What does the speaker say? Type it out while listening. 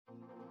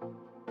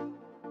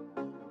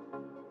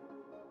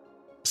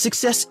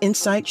Success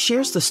Insight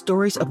shares the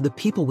stories of the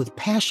people with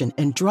passion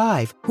and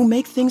drive who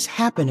make things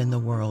happen in the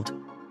world.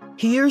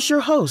 Here's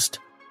your host,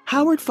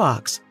 Howard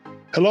Fox.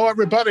 Hello,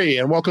 everybody,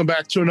 and welcome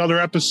back to another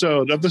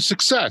episode of the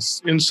Success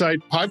Insight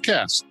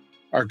podcast.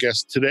 Our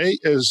guest today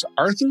is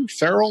Arthur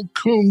Farrell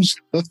Coombs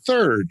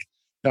III.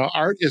 Now,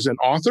 Art is an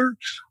author,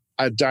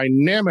 a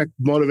dynamic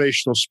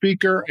motivational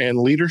speaker, and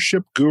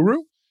leadership guru.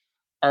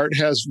 Art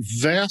has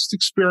vast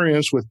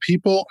experience with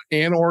people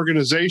and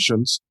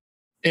organizations,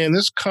 and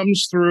this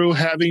comes through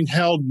having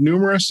held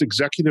numerous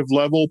executive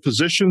level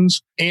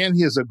positions, and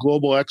he is a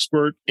global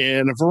expert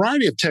in a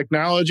variety of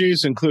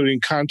technologies,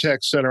 including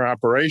contact center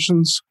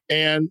operations.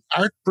 And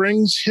Art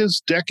brings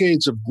his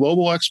decades of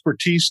global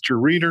expertise to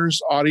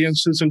readers,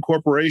 audiences, and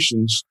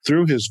corporations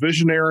through his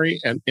visionary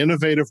and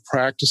innovative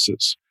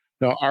practices.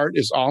 Now, Art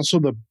is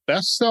also the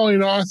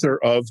best-selling author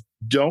of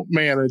Don't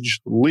Manage,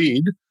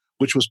 Lead,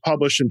 which was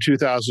published in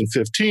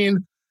 2015,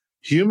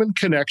 Human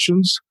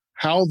Connections,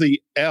 How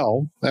the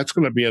L, that's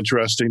going to be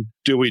interesting,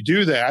 Do We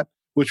Do That,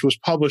 which was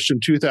published in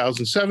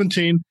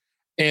 2017,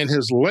 and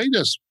his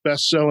latest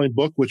best-selling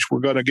book, which we're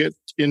going to get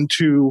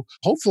into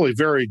hopefully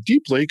very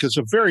deeply because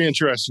it's a very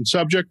interesting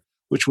subject,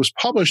 which was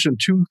published in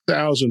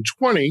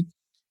 2020,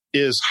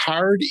 is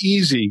Hard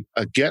Easy,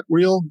 a Get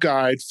Real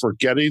Guide for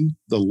Getting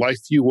the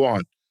Life You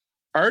Want.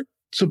 Art,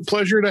 it's a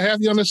pleasure to have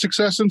you on the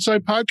Success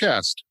Insight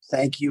podcast.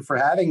 Thank you for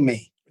having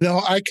me.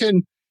 Now, I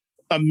can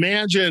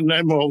imagine,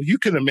 well, you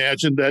can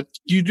imagine that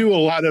you do a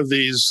lot of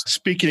these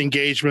speaking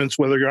engagements,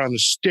 whether you're on the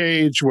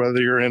stage,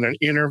 whether you're in an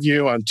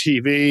interview on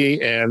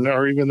TV,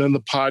 or even in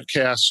the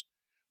podcast.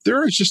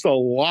 There is just a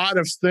lot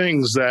of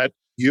things that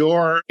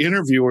your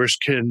interviewers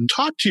can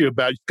talk to you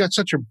about. You've got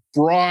such a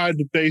broad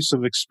base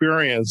of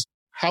experience.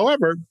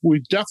 However,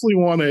 we definitely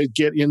want to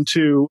get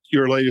into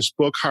your latest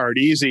book, Hard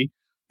Easy,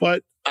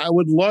 but I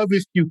would love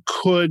if you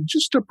could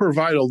just to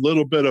provide a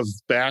little bit of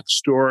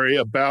backstory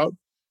about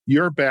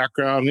your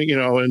background,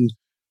 and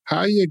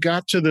how you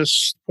got to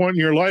this point in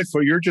your life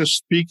where you're just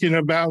speaking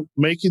about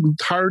making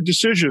hard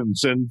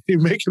decisions and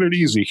making it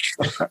easy.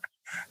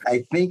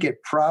 I think it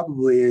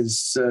probably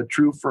is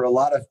true for a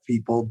lot of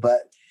people,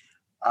 but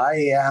I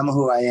am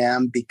who I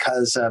am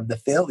because of the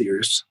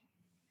failures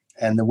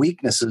and the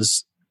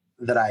weaknesses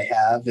that I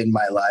have in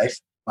my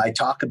life. I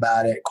talk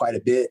about it quite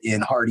a bit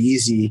in Hard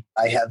Easy.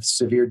 I have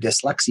severe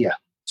dyslexia.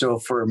 So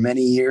for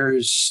many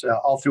years,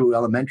 all through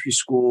elementary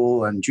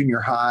school and junior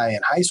high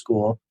and high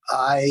school,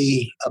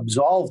 I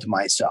absolved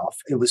myself.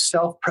 It was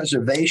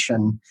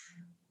self-preservation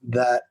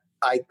that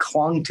I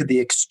clung to the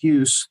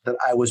excuse that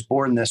I was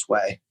born this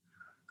way.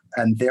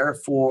 And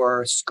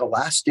therefore,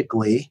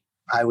 scholastically,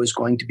 I was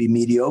going to be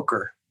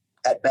mediocre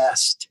at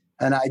best.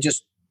 And I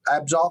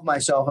absolved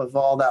myself of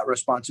all that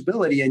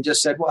responsibility and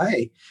just said, well,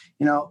 hey,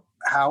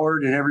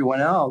 Howard and everyone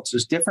else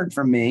is different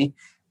from me.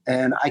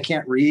 And I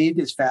can't read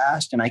as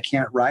fast and I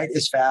can't write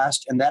as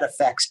fast. And that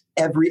affects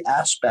every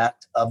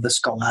aspect of the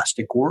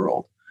scholastic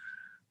world.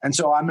 And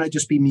so I'm going to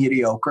just be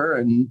mediocre.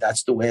 And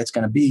that's the way it's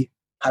going to be.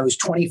 I was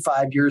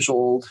 25 years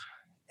old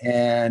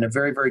and a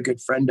very, very good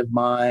friend of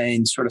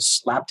mine sort of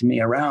slapped me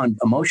around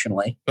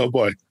emotionally. Oh,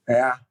 boy.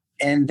 Yeah.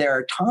 And there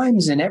are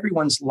times in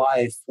everyone's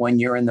life when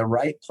you're in the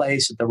right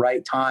place at the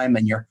right time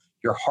and your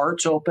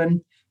heart's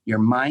open, your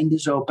mind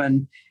is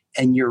open,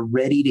 and you're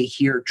ready to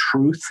hear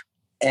truth.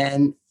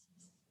 And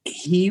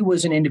he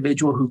was an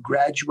individual who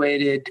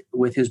graduated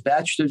with his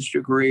bachelor's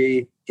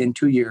degree in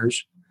 2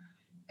 years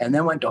and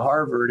then went to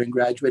Harvard and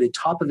graduated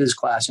top of his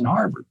class in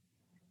Harvard.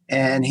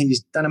 And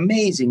he's done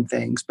amazing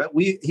things. But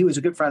he was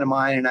a good friend of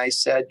mine. And I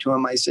said to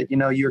him,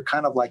 you're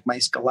kind of like my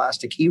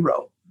scholastic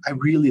hero. I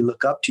really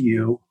look up to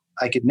you.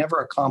 I could never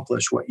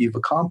accomplish what you've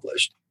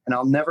accomplished. And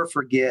I'll never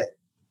forget,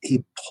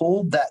 he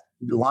pulled that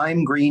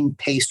lime green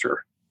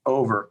Pacer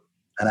over.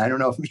 And I don't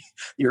know if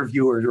your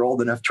viewers are old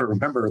enough to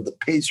remember the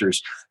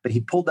Pacers, but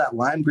he pulled that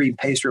lime green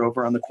Pacer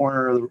over on the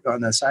corner,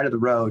 on the side of the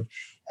road.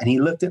 And he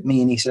looked at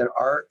me and he said,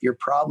 Art, your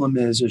problem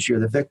is you're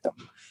the victim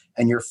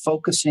and you're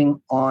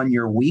focusing on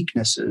your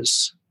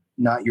weaknesses,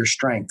 not your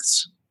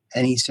strengths.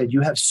 And he said,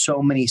 you have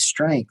so many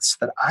strengths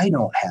that I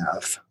don't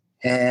have.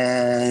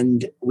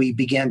 And we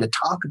began to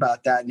talk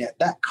about that. And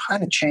that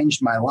kind of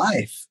changed my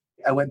life.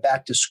 I went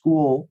back to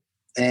school,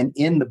 and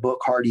in the book,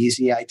 Hard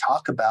Easy, I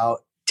talk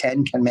about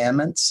 10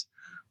 commandments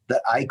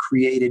that I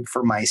created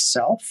for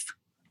myself.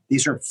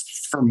 These are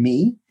for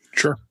me.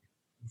 Sure.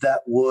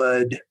 That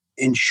would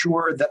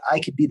ensure that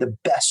I could be the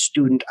best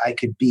student I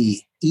could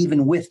be,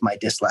 even with my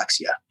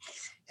dyslexia.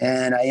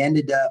 And I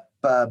ended up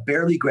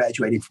barely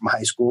graduating from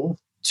high school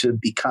to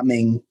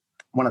becoming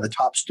one of the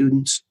top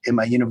students in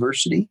my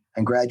university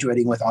and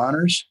graduating with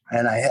honors.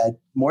 And I had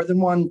more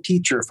than one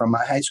teacher from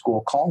my high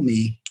school call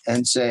me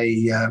and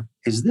say,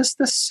 is this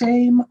the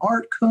same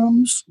Art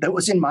Coombs that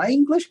was in my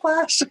English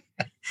class?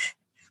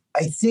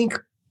 I think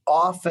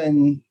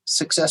often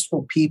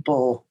successful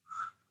people,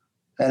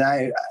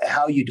 and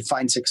how you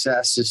define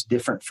success is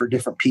different for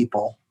different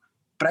people.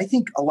 But I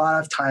think a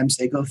lot of times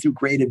they go through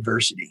great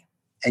adversity,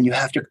 and you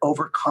have to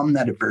overcome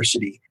that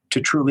adversity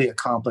to truly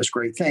accomplish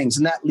great things.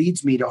 And that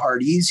leads me to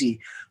Hard Easy.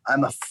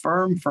 I'm a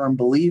firm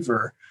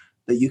believer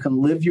that you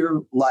can live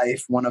your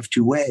life one of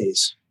two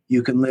ways.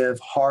 You can live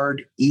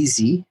hard,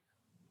 easy,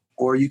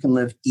 or you can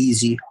live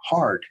easy,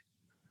 hard.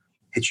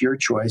 It's your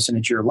choice and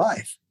it's your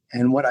life.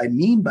 And what I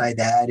mean by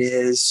that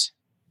is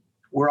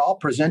we're all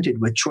presented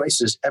with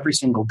choices every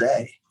single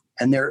day.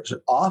 And there's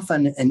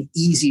often an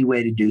easy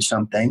way to do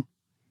something,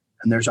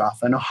 and there's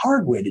often a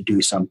hard way to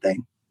do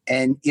something.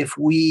 And if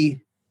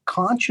we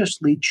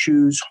consciously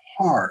choose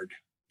hard,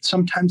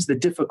 sometimes the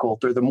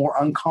difficult or the more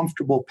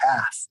uncomfortable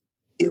path,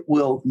 it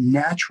will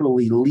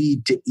naturally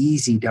lead to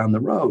easy down the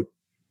road.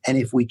 And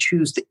if we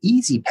choose the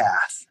easy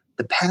path,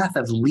 the path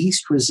of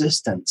least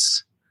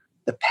resistance,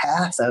 the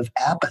path of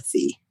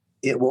apathy,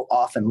 it will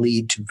often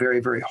lead to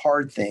very, very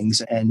hard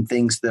things and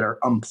things that are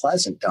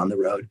unpleasant down the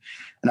road.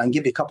 And I'll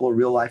give you a couple of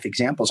real life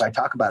examples. I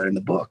talk about it in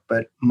the book,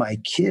 but my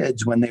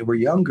kids, when they were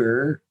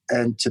younger,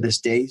 and to this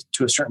day,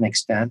 to a certain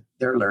extent,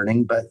 they're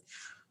learning, but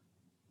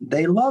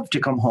they love to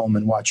come home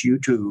and watch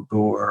YouTube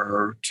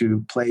or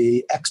to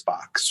play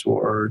Xbox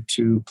or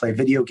to play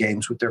video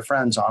games with their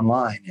friends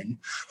online. And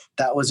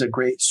that was a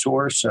great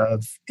source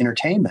of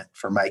entertainment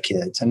for my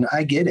kids. And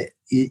I get it.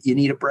 You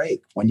need a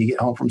break when you get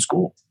home from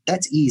school.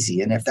 That's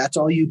easy. And if that's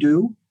all you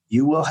do,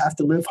 you will have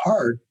to live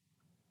hard.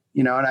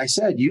 And I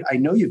said, I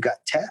know you've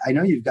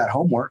got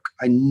homework.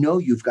 I know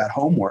you've got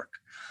homework.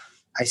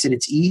 I said,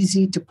 it's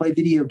easy to play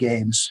video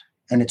games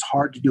and it's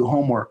hard to do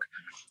homework.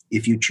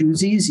 If you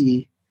choose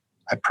easy,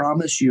 I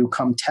promise you,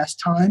 come test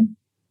time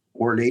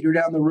or later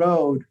down the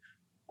road,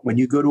 when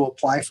you go to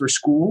apply for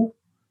school,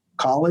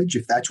 college,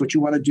 if that's what you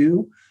want to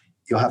do,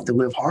 you'll have to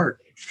live hard.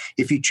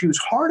 If you choose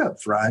hard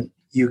up front,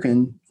 you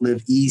can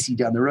live easy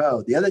down the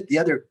road. The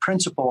other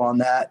principle on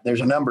that,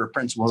 there's a number of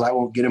principles. I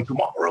won't get into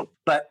tomorrow.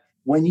 But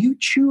when you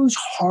choose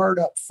hard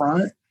up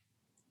front,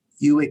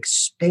 you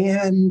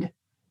expand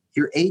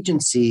your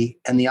agency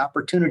and the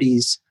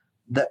opportunities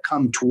that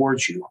come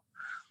towards you.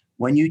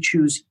 When you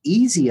choose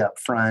easy up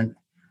front,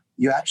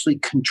 you actually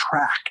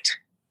contract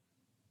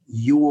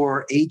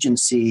your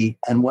agency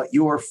and what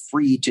you're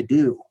free to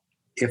do.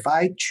 If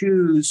I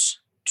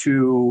choose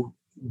to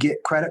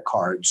get credit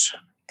cards,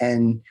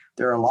 and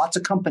there are lots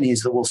of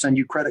companies that will send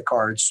you credit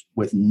cards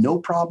with no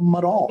problem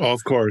at all. Oh,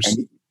 of course.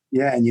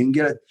 And you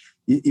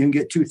can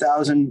get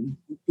 2,000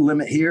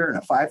 limit here and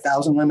a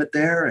 5,000 limit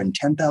there and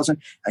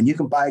 10,000, and you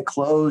can buy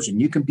clothes and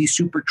you can be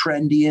super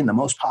trendy and the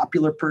most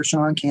popular person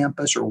on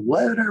campus or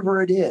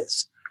whatever it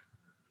is.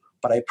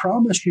 But I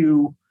promise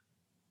you,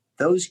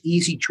 those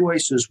easy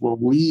choices will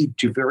lead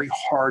to very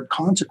hard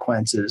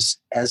consequences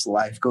as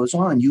life goes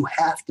on. You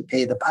have to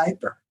pay the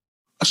piper.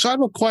 So I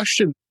have a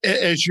question.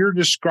 As you're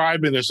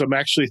describing this, I'm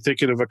actually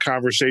thinking of a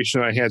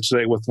conversation I had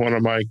today with one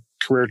of my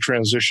career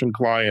transition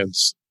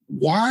clients.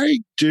 Why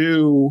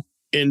do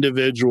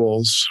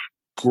individuals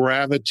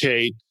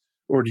gravitate,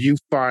 or do you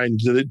find,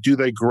 do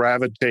they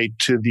gravitate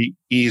to the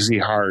easy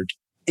hard?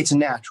 It's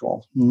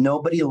natural.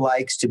 Nobody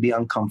likes to be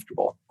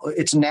uncomfortable.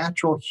 It's a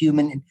natural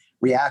human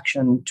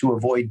reaction to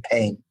avoid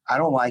pain. I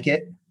don't like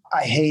it.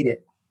 I hate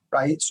it,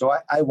 right? So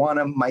I want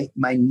to,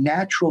 my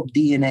natural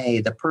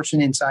DNA, the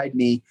person inside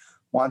me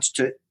wants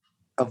to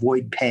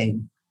avoid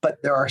pain.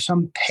 But there are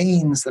some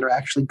pains that are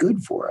actually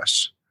good for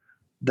us,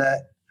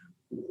 that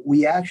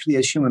we actually,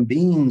 as human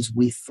beings,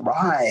 we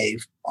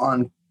thrive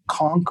on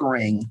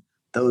conquering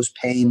those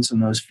pains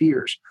and those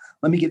fears.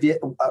 Let me give you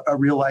a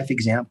real life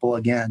example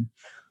again.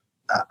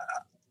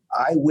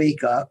 I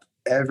wake up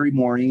every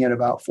morning at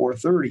about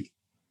 4:30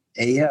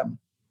 a.m.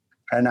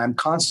 and I'm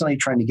constantly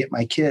trying to get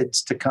my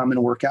kids to come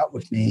and work out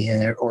with me,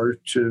 or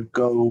to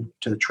go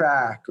to the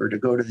track, or to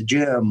go to the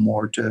gym,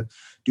 or to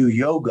do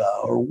yoga,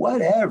 or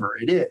whatever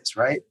it is,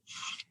 right?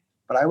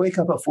 But I wake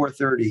up at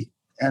 4:30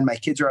 and my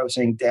kids are always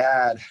saying,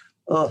 Dad,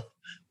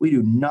 we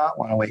do not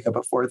want to wake up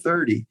at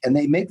 4:30. And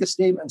they make the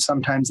statement,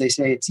 sometimes they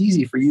say, it's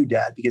easy for you,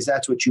 Dad, because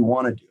that's what you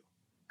want to do.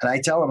 And I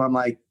tell them, I'm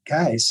like,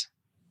 guys,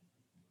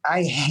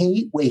 I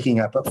hate waking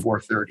up at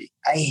 4:30.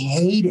 I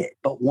hate it.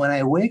 But when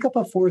I wake up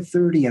at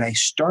 4:30 and I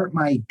start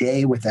my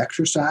day with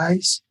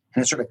exercise,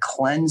 and it sort of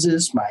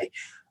cleanses my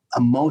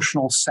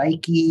emotional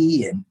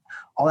psyche and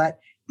all that,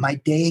 my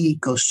day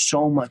goes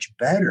so much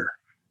better.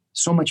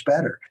 So much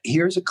better.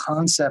 Here's a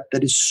concept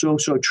that is so,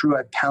 so true.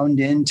 I pound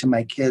into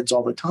my kids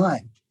all the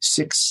time.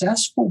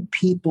 Successful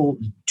people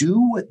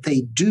do what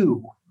they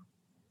do,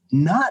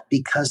 not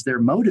because they're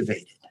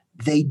motivated.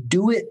 They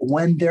do it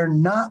when they're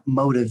not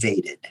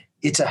motivated.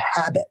 It's a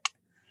habit.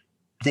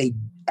 They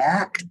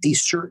act a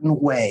certain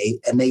way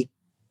and they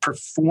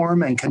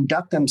perform and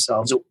conduct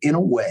themselves in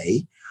a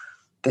way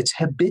that's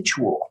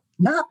habitual,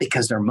 not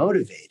because they're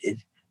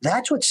motivated.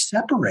 That's what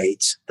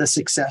separates the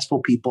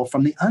successful people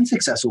from the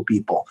unsuccessful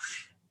people.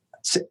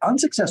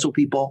 Unsuccessful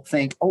people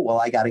think, oh,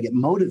 well, I got to get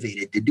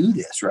motivated to do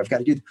this, or I've got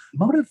to do this.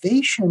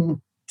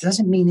 Motivation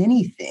doesn't mean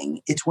anything.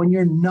 It's when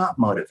you're not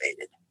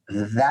motivated.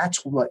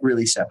 That's what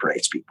really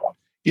separates people.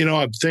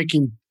 I'm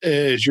thinking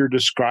as you're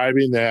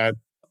describing that,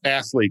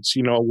 athletes,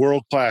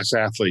 world-class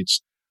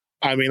athletes.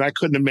 I mean, I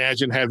couldn't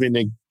imagine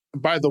having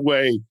by the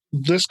way,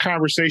 this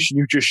conversation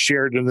you just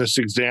shared in this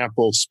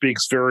example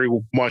speaks very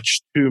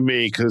much to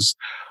me, because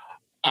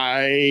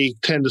I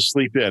tend to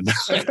sleep in.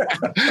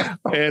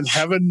 And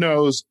heaven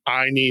knows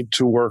I need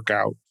to work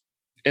out.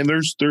 And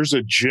there's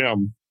a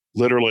gym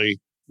literally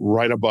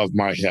right above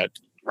my head.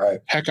 Right.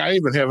 Heck, I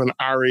even have an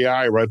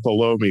REI right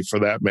below me for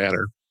that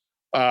matter.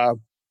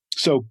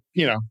 So,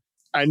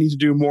 I need to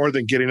do more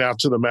than getting out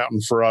to the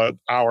mountain for an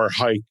hour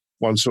hike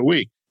once a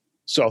week.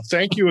 So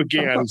thank you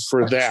again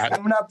for that.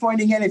 I'm not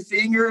pointing any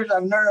fingers.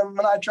 I'm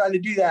not trying to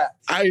do that.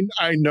 I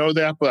know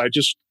that, but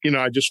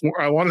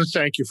I want to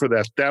thank you for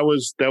that. That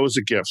was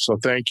a gift. So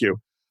thank you.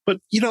 But,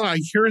 I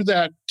hear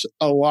that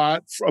a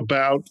lot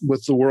about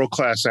with the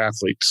world-class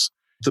athletes,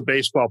 the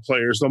baseball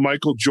players, the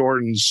Michael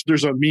Jordans.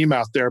 There's a meme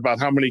out there about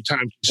how many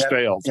times he's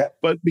failed. Yep.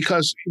 But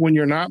because when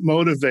you're not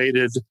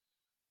motivated,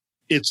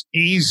 it's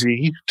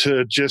easy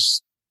to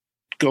just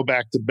go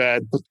back to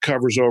bed, put the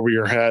covers over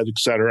your head,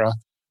 etc.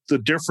 The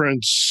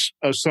difference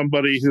of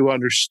somebody who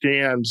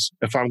understands,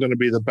 if I'm going to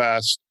be the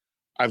best,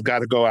 I've got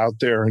to go out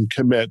there and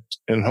commit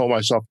and hold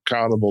myself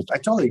accountable. I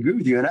totally agree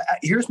with you. And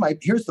here's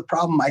the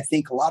problem I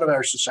think a lot of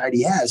our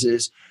society has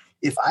is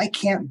if I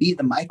can't beat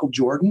the Michael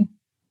Jordan,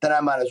 then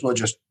I might as well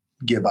just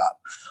give up.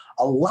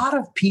 A lot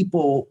of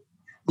people,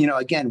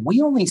 again,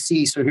 we only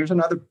see, so here's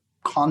another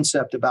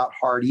concept about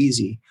hard,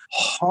 easy.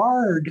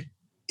 Hard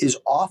is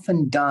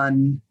often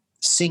done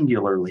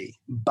singularly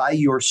by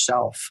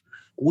yourself.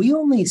 We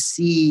only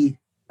see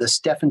the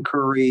Stephen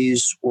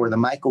Currys or the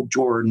Michael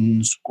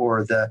Jordans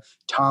or the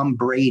Tom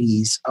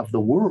Bradys of the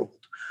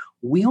world.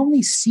 We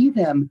only see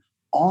them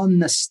on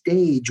the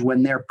stage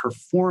when they're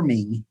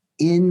performing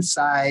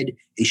inside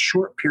a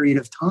short period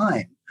of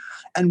time.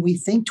 And we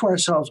think to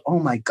ourselves, oh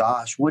my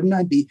gosh, wouldn't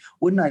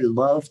I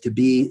love to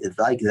be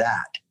like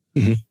that?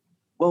 Mm-hmm.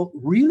 Well,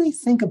 really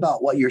think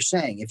about what you're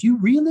saying. If you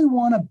really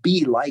want to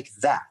be like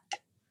that,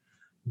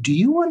 do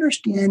you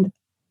understand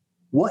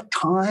what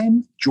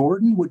time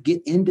Jordan would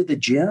get into the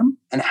gym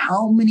and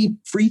how many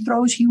free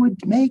throws he would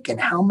make and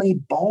how many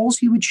balls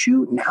he would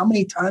shoot and how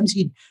many times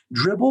he'd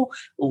dribble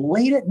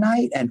late at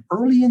night and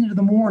early into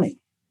the morning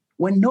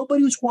when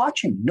nobody was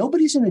watching?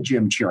 Nobody's in the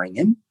gym cheering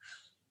him.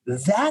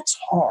 That's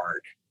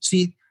hard.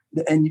 See,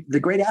 and the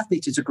great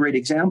athletes is a great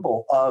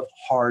example of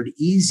hard,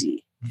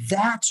 easy.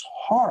 That's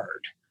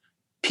hard.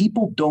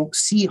 People don't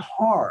see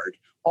hard.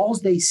 All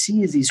they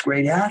see is these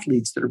great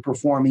athletes that are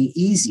performing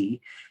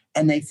easy.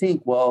 And they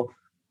think, well,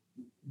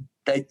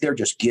 they're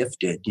just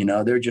gifted,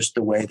 they're just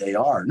the way they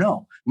are.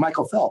 No,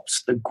 Michael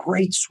Phelps, the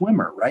great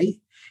swimmer, right?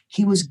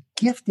 He was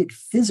gifted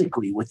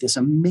physically with this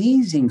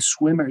amazing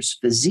swimmer's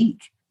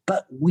physique,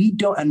 but we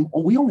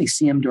only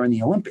see him during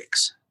the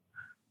Olympics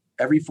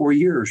every 4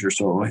 years or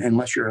so,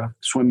 unless you're a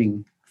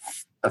swimming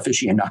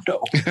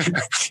aficionado.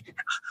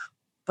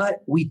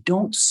 But we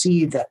don't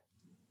see that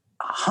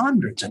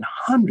hundreds and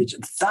hundreds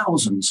and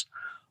thousands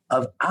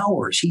of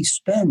hours he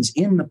spends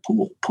in the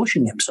pool,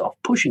 pushing himself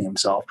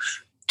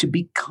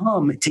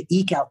to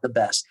eke out the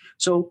best.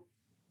 So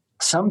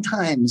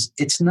sometimes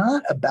it's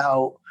not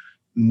about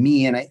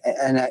me. And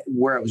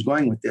where I was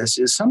going with this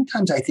is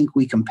sometimes I think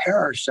we compare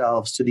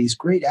ourselves to these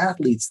great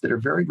athletes that are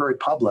very, very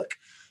public,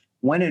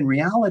 when in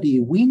reality,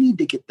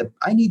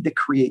 I need to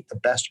create the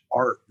best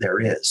art there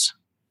is.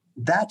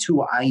 That's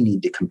who I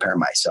need to compare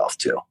myself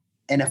to.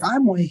 And if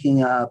I'm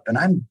waking up and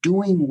I'm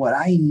doing what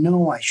I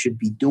know I should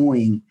be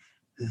doing,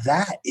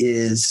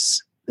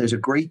 there's a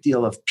great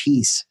deal of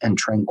peace and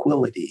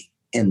tranquility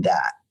in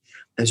that.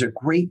 There's a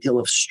great deal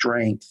of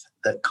strength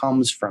that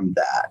comes from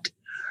that.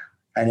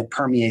 And it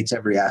permeates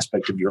every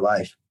aspect of your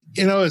life.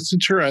 It's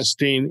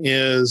interesting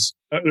is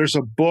there's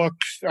a book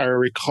I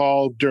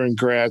recall during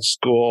grad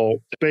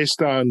school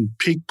based on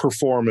peak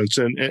performance.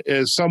 And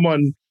as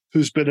someone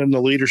who's been in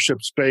the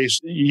leadership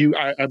space,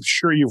 I'm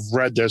sure you've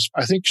read this.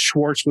 I think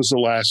Schwartz was the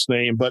last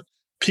name, but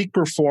peak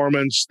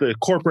performance, the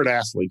corporate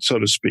athlete, so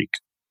to speak.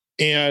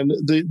 And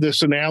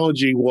this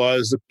analogy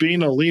was that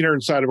being a leader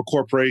inside of a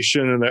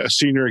corporation and a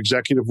senior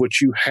executive,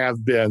 which you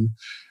have been,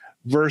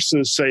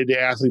 versus, say,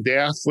 the athlete. The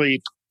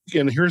athlete,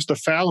 and here's the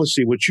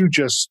fallacy, which you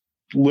just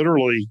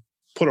literally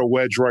put a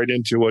wedge right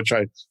into, which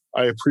I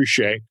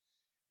appreciate,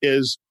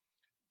 is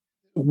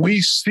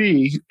we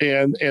see,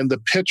 and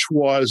the pitch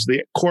was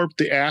the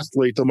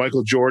athlete, the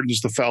Michael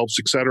Jordans, the Phelps,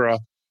 et cetera,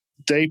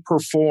 they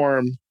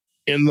perform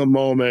in the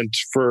moment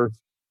for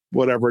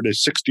whatever it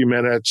is, 60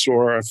 minutes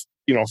or a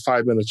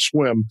 5-minute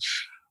swim.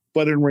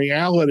 But in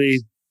reality,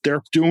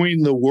 they're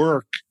doing the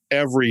work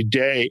every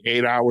day,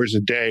 8 hours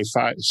a day,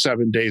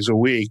 7 days a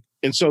week.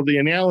 And so the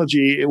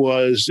analogy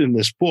was in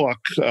this book,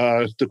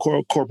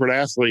 the corporate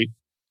athlete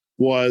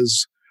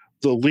was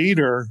the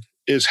leader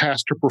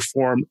has to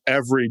perform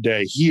every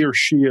day. He or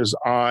she is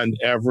on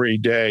every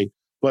day.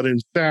 But in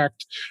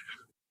fact,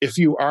 if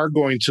you are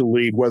going to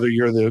lead, whether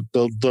you're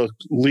the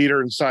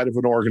leader inside of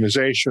an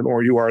organization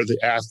or you are the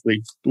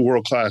athlete, the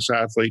world-class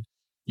athlete,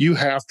 you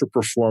have to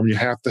perform. You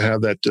have to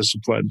have that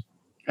discipline.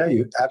 Yeah,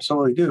 you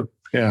absolutely do.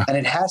 Yeah. And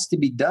it has to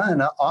be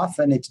done.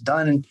 Often it's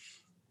done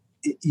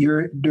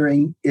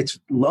it's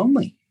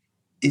lonely.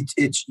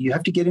 It's you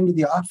have to get into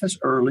the office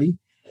early.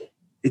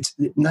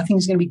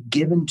 Nothing's going to be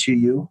given to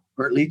you,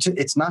 or at least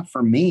it's not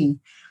for me.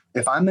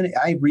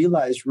 I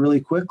realized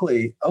really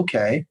quickly,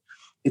 okay,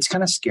 it's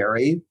kind of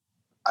scary.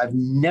 I've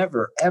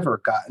never,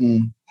 ever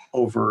gotten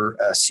over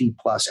a C+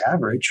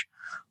 average.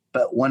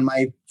 But when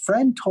my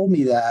friend told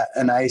me that,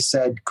 and I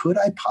said, could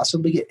I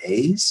possibly get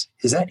A's?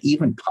 Is that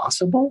even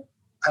possible?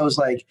 I was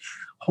like,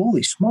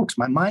 holy smokes,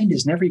 my mind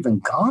has never even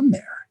gone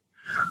there.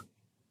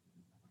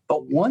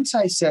 But once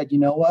I said, you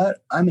know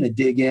what, I'm going to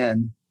dig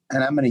in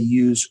and I'm going to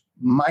use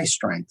my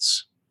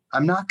strengths.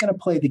 I'm not going to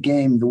play the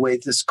game the way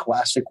the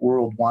scholastic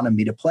world wanted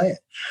me to play it,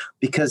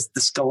 because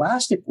the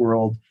scholastic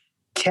world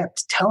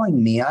kept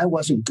telling me I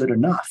wasn't good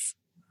enough.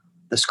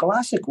 The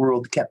scholastic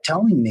world kept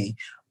telling me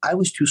I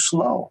was too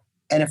slow.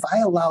 And if I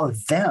allow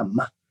them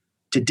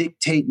to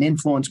dictate and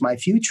influence my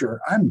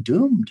future, I'm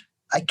doomed.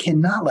 I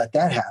cannot let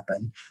that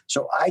happen.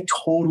 So I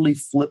totally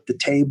flipped the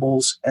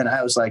tables and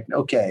I was like,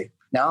 okay,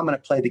 now I'm going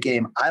to play the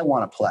game I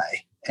want to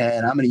play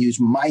and I'm going to use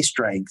my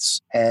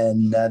strengths.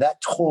 And that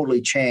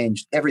totally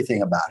changed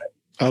everything about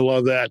it. I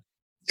love that.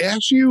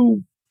 As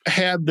you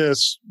had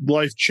this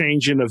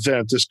life-changing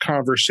event, this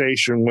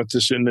conversation with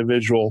this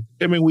individual,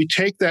 I mean, we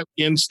take that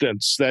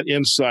instance, that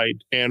insight,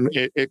 and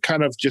it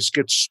kind of just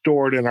gets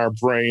stored in our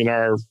brain,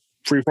 our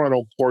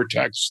prefrontal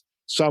cortex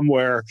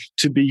somewhere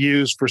to be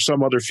used for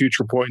some other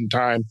future point in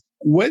time.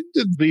 When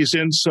did these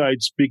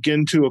insights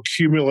begin to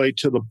accumulate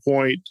to the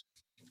point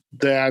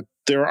that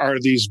there are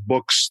these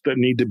books that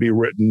need to be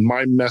written?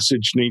 My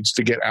message needs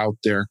to get out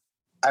there.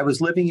 I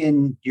was living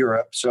in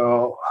Europe,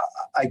 so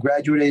I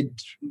graduated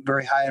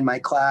very high in my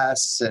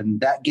class, and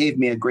that gave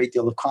me a great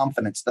deal of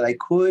confidence that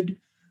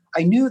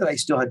I knew that I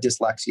still had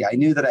dyslexia. I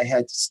knew that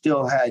I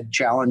still had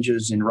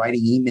challenges in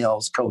writing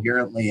emails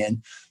coherently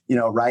and,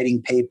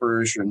 writing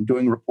papers and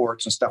doing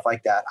reports and stuff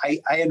like that.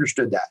 I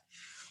understood that.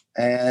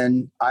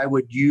 And I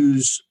would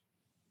use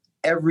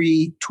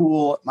every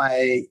tool at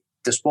my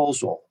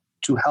disposal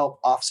to help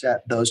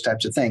offset those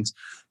types of things.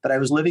 But I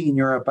was living in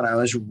Europe and I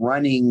was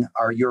running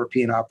our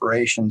European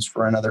operations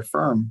for another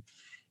firm.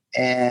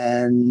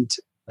 And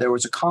there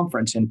was a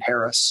conference in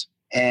Paris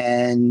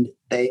and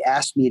they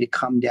asked me to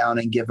come down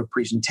and give a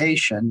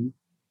presentation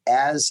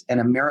as an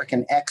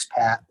American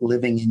expat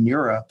living in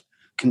Europe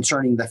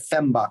concerning the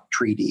Fembach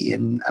Treaty.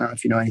 And I don't know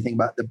if you know anything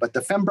about it, but the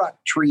Fembach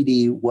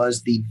Treaty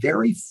was the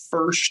very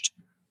first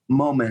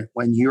moment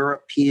when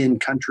European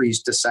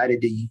countries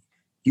decided to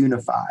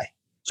unify.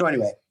 So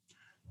anyway,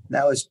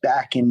 that was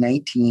back in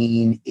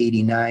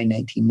 1989,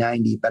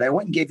 1990. But I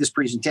went and gave this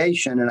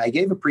presentation, and I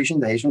gave a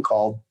presentation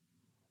called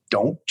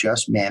Don't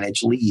Just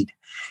Manage, Lead.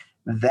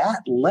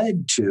 That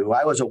led to,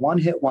 I was a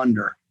one-hit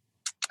wonder.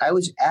 I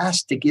was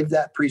asked to give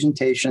that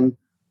presentation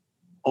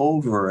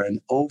over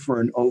and over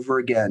and over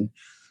again.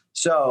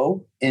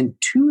 So in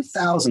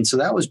 2000, so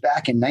that was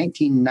back in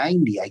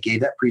 1990, I gave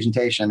that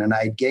presentation, and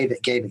I gave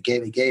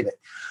it.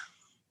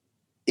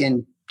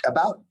 In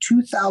about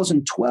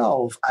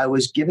 2012, I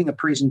was giving a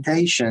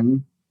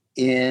presentation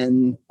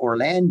in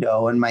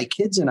Orlando, and my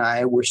kids and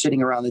I were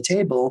sitting around the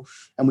table,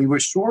 and we were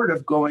sort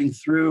of going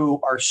through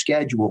our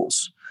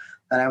schedules.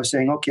 And I was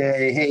saying,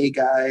 okay, hey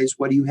guys,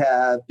 what do you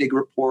have? Big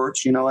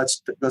reports,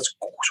 let's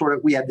sort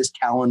of, we had this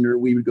calendar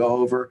we would go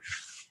over.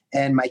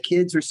 And my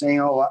kids were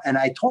saying, oh, and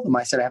I told them,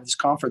 I said, I have this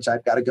conference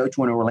I've got to go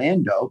to in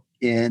Orlando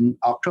in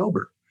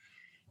October.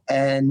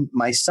 And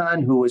my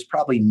son, who was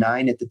probably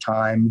 9 at the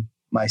time,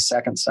 my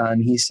second son,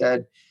 he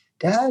said,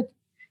 Dad,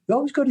 you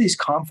always go to these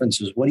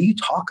conferences. What do you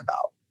talk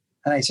about?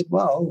 And I said,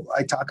 well,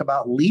 I talk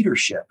about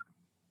leadership.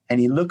 And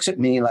he looks at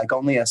me like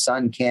only a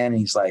son can. And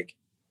he's like,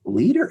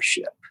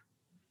 leadership?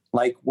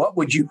 Like, what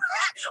could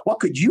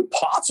you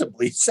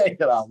possibly say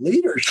about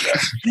leadership?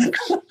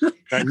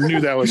 I knew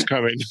that was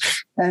coming.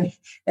 And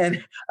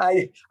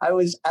I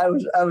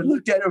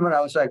looked at him and I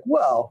was like,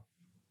 well,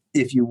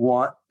 if you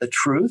want the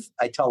truth,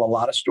 I tell a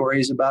lot of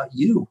stories about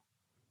you.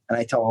 And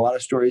I tell a lot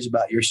of stories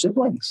about your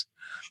siblings,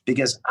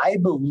 because I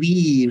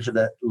believe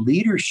that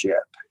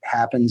leadership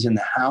happens in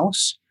the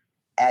house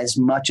as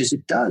much as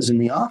it does in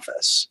the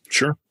office.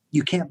 Sure.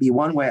 You can't be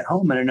one way at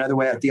home and another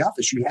way at the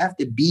office. You have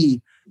to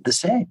be the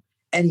same.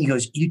 And he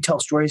goes, you tell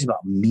stories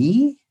about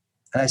me?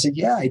 And I said,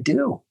 yeah, I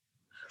do.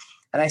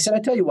 And I said, I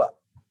tell you what,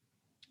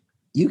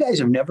 you guys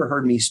have never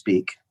heard me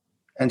speak.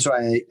 And so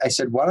I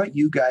said, why don't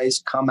you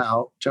guys come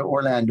out to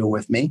Orlando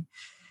with me?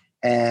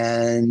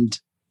 And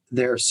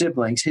their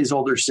siblings, his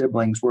older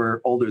siblings,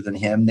 were older than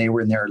him. They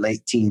were in their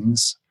late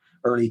teens,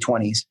 early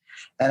 20s.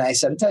 And I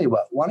said, I tell you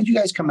what, why don't you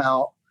guys come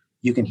out?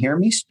 You can hear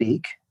me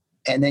speak.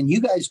 And then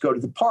you guys go to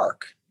the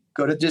park,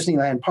 go to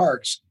Disneyland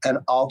parks, and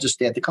I'll just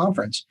stay at the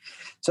conference.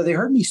 So they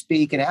heard me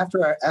speak. And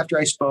after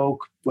I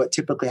spoke, what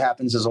typically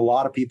happens is a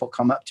lot of people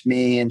come up to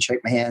me and shake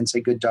my hand and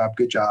say, good job,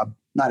 good job.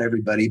 Not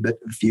everybody, but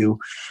a few.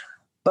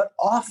 But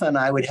often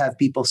I would have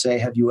people say,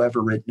 have you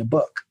ever written a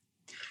book?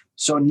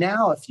 So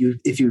now if you,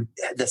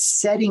 the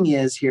setting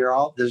is here,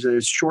 there's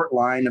a short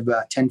line of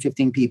about 10,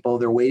 15 people.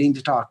 They're waiting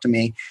to talk to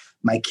me.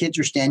 My kids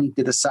are standing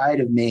to the side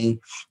of me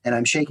and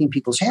I'm shaking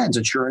people's hands.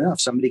 And sure enough,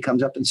 somebody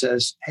comes up and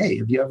says, hey,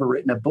 have you ever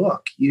written a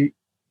book? You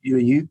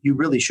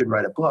really should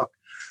write a book.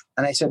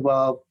 And I said,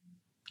 well,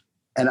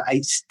 And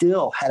I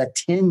still had a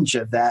tinge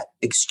of that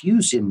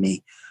excuse in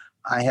me.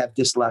 I have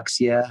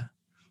dyslexia.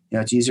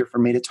 It's easier for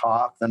me to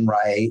talk than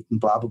write and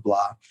blah, blah,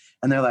 blah.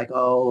 And they're like,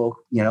 oh,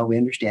 we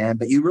understand,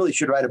 but you really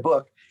should write a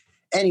book.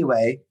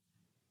 Anyway,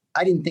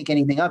 I didn't think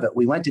anything of it.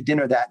 We went to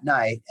dinner that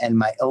night and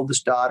my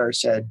eldest daughter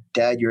said,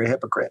 Dad, you're a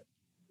hypocrite.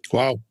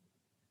 Wow.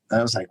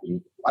 I was like,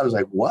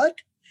 what?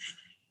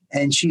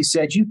 And she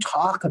said, you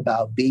talk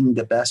about being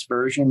the best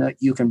version that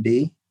you can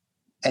be,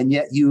 and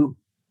yet you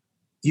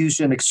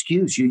used an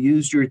excuse. You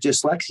used your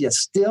dyslexia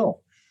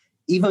still.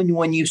 Even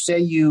when you say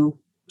you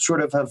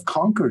sort of have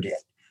conquered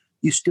it,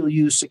 you still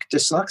use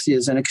dyslexia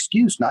as an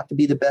excuse not to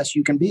be the best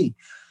you can be.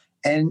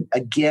 And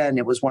again,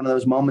 it was one of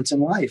those moments in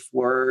life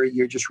where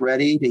you're just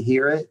ready to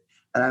hear it.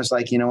 And I was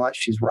like, you know what?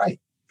 She's right.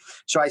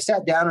 So I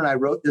sat down and I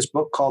wrote this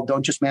book called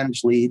Don't Just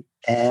Manage, Lead,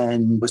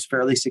 and was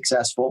fairly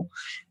successful.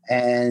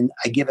 And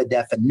I give a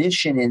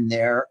definition in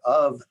there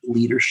of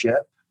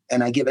leadership,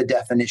 and I give a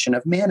definition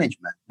of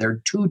management.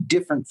 They're two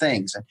different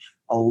things. And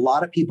a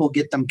lot of people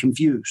get them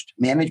confused.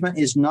 Management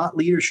is not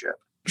leadership.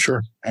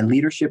 Sure. And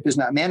leadership is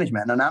not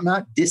management. And I'm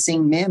not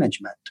dissing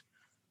management,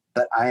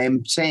 but I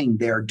am saying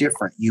they're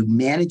different. You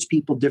manage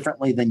people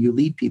differently than you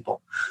lead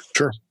people.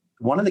 Sure.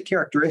 One of the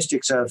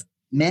characteristics of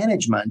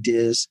management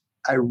is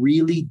I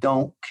really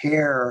don't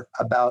care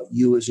about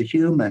you as a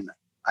human.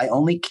 I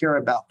only care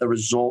about the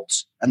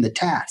results and the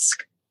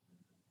task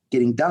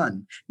getting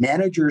done.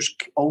 Managers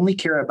only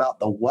care about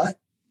the what,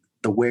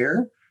 the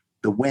where,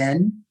 the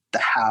when, the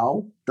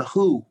how, the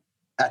who.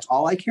 That's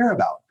all I care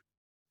about.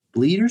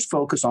 Leaders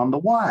focus on the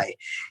why.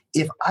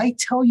 If I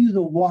tell you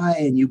the why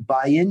and you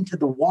buy into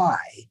the why,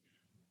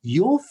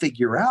 you'll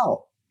figure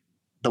out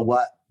the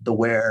what, the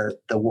where,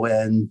 the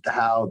when, the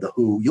how, the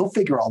who. You'll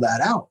figure all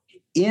that out.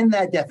 In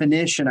that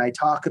definition, I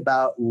talk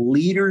about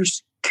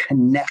leaders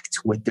connect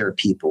with their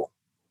people.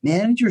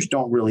 Managers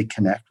don't really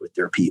connect with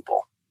their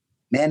people.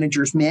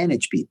 Managers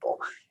manage people.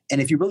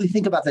 And if you really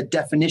think about the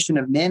definition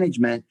of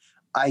management,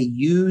 I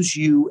use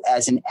you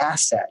as an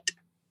asset.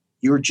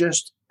 You're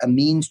just a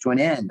means to an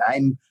end.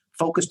 I'm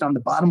focused on the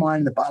bottom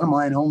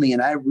line only,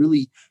 and I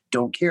really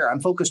don't care.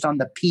 I'm focused on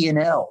the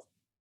P&L.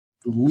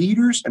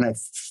 Leaders, and I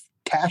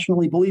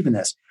passionately believe in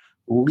this,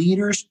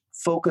 leaders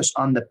focus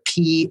on the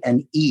P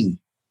and E.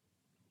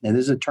 Now,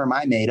 this is a term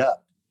I made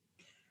up.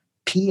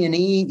 P and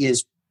E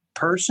is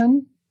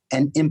person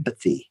and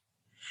empathy.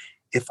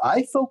 If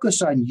I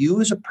focus on you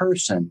as a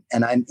person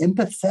and I'm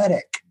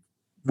empathetic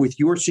with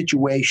your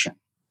situation,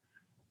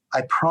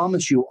 I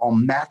promise you I'll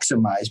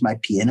maximize my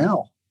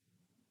P&L.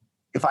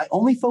 If I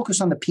only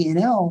focus on the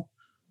P&L,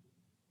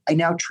 I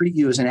now treat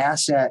you as an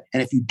asset.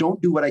 And if you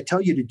don't do what I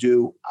tell you to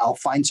do, I'll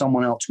find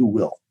someone else who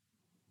will.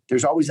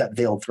 There's always that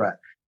veiled threat.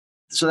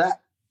 So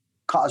that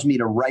caused me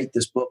to write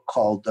this book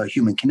called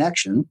Human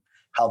Connection.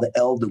 How the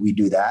L do we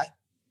do that?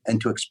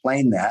 And to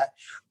explain that,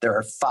 there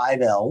are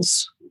 5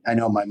 L's. I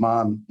know my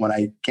mom, when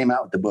I came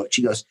out with the book,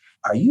 she goes,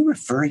 "Are you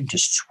referring to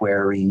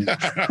swearing?"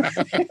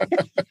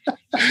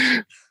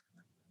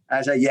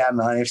 I said, "Yeah,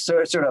 man, it's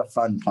sort of a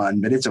fun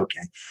pun, but it's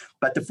okay."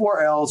 But the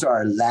 4 L's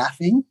are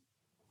laughing,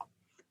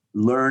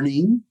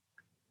 learning,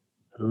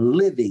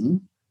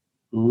 living,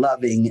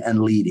 loving,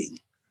 and leading.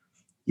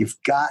 You've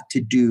got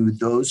to do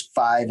those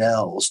 5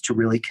 L's to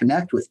really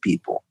connect with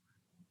people.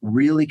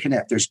 Really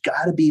connect. There's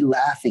got to be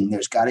laughing.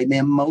 There's got to be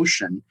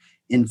emotion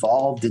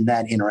involved in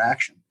that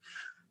interaction.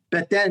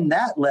 But then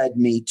that led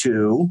me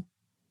to,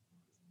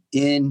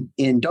 in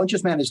Don't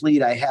Just Manage,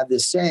 Lead, I have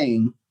this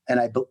saying, and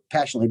I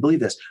passionately believe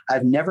this.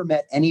 I've never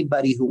met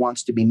anybody who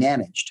wants to be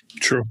managed.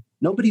 True.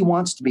 Nobody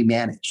wants to be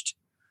managed.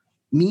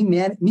 Me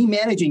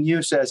managing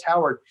you says,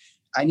 "Howard,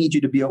 I need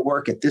you to be at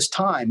work at this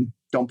time.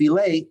 Don't be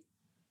late.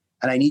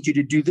 And I need you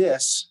to do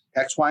this,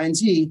 X, Y, and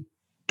Z.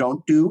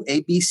 Don't do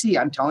A, B, C.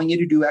 I'm telling you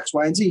to do X,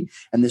 Y, and Z.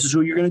 And this is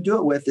who you're going to do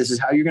it with. This is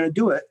how you're going to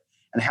do it.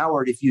 And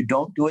Howard, if you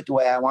don't do it the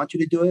way I want you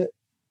to do it,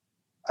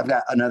 I've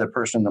got another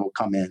person that will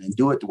come in and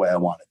do it the way I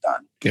want it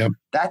done." Yep.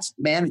 That's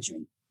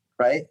managing,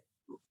 right?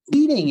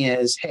 Leading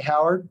is, "Hey,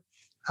 Howard,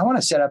 I want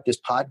to set up this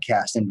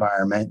podcast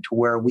environment to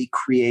where we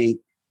create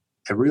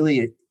a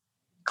really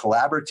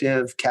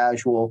collaborative,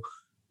 casual,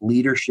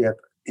 leadership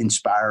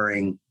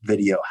inspiring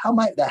video. How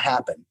might that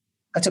happen?"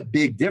 That's a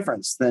big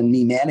difference than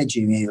me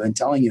managing you and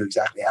telling you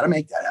exactly how to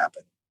make that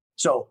happen.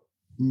 So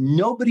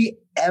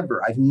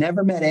I've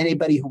never met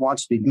anybody who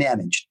wants to be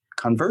managed.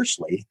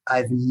 Conversely,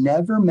 I've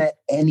never met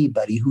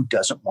anybody who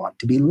doesn't want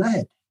to be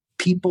led.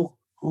 People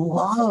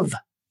love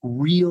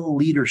real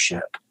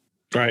leadership.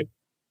 Right.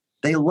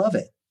 They love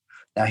it.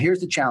 Now,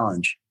 here's the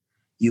challenge.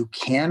 You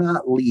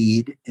cannot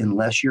lead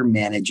unless you're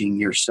managing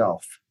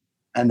yourself.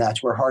 And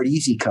that's where Hard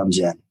Easy comes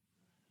in.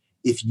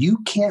 If you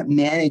can't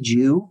manage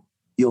you,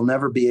 you'll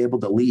never be able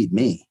to lead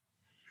me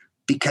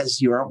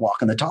because you aren't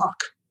walking the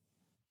talk.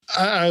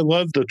 I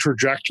love the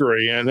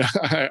trajectory, and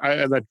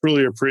I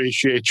truly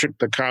appreciate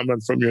the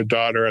comment from your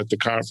daughter at the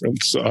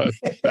conference.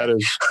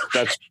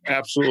 That's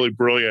absolutely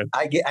brilliant.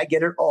 I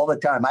get it all the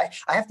time. I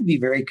have to be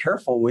very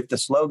careful with the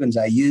slogans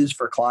I use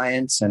for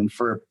clients and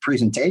for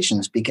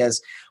presentations,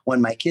 because when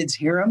my kids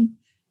hear them,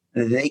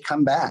 they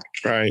come back.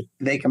 Right.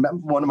 They come back.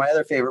 One of my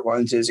other favorite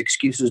ones is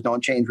excuses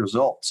don't change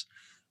results.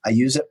 I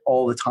use it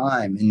all the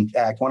time. In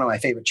fact, one of my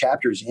favorite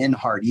chapters in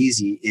Hard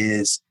Easy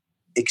is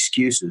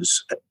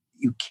excuses.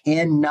 You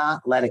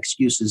cannot let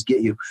excuses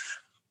get you.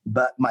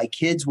 But my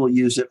kids will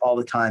use it all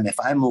the time. If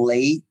I'm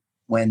late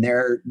when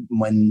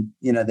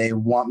they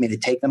want me to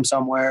take them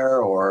somewhere,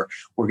 or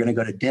we're going to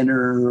go to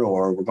dinner,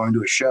 or we're going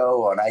to a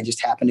show and I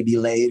just happen to be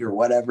late or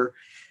whatever,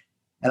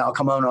 and I'll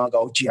come home and I'll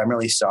go, gee, I'm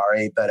really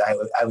sorry, but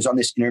I was on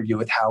this interview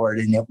with Howard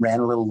and it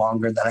ran a little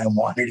longer than I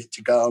wanted it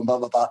to go, and blah,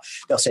 blah, blah.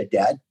 They'll say,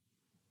 Dad,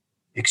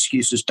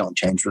 excuses don't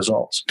change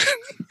results.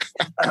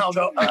 And I'll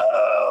go,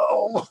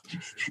 oh.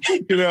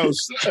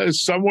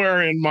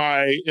 Somewhere in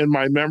my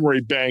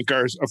memory bank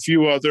are a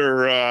few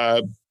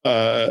other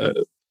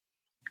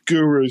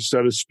gurus,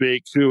 so to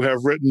speak, who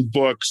have written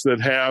books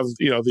that have,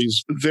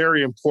 these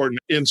very important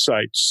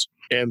insights.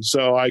 And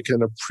so I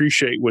can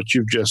appreciate what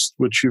you've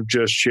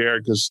just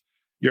shared, because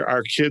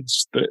our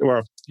kids,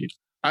 or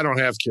I don't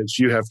have kids,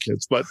 you have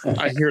kids, but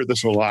I hear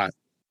this a lot.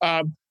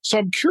 So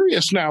I'm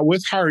curious now,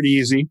 with Hard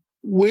Easy,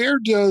 where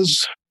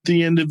does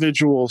the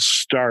individual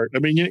start? I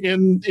mean,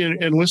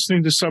 in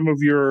listening to some of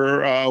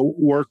your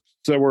work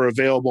that were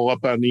available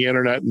up on the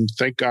internet, and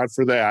thank God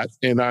for that,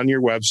 and on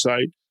your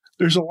website,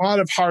 there's a lot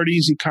of Hard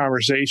Easy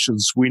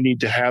conversations we need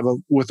to have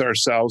with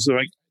ourselves. And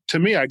to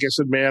me, I guess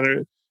it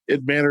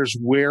matters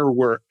where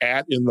we're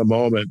at in the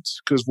moment,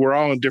 because we're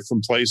all in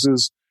different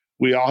places.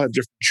 We all have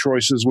different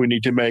choices we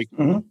need to make.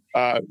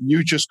 Mm-hmm.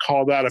 You just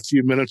called out a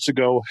few minutes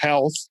ago,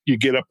 health. You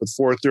get up at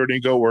 4:30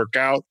 and go work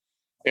out.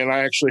 And I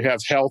actually have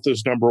health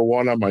as number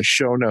one on my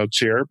show notes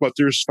here. But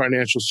there's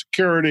financial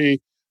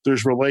security,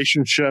 there's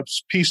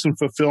relationships, peace and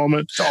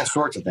fulfillment. It's all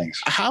sorts of things.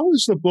 How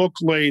is the book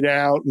laid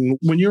out? And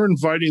when you're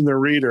inviting the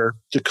reader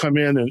to come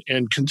in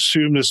and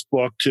consume this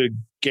book, to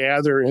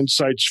gather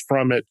insights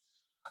from it,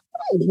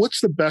 what's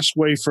the best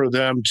way for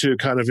them to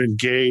kind of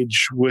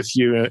engage with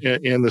you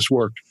in this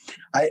work?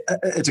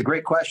 It's a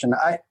great question.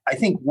 I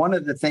think one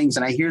of the things,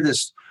 and I hear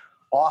this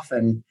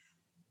often,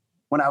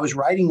 when I was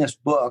writing this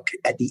book,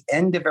 at the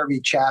end of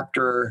every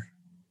chapter,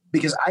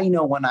 because I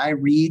know when I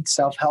read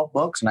self-help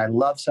books, and I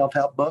love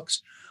self-help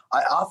books,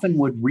 I often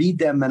would read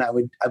them and I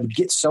would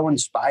get so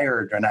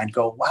inspired, and I'd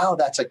go, wow,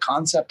 that's a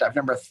concept I've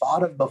never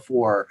thought of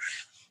before.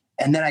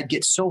 And then I'd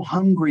get so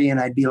hungry and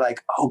I'd be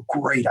like, oh,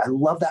 great, I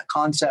love that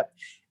concept.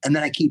 And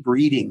then I keep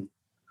reading.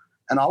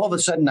 And all of a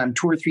sudden I'm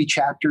 2 or 3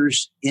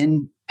 chapters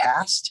in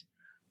past.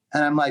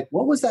 And I'm like,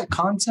 what was that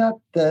concept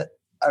that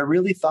I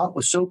really thought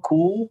was so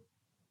cool?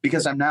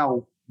 Because I'm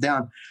now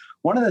down.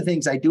 One of the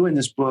things I do in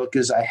this book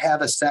is I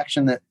have a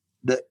section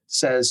that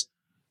says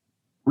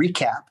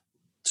recap.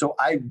 So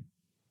I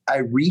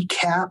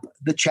recap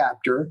the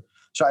chapter.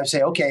 So I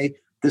say, okay,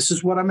 this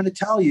is what I'm going to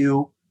tell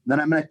you. Then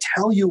I'm going to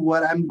tell you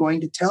what I'm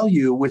going to tell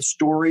you with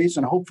stories,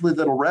 and hopefully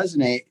that'll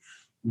resonate.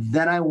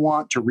 Then I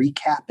want to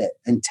recap it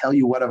and tell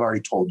you what I've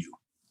already told you.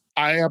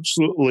 I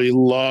absolutely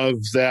love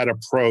that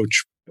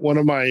approach. One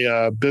of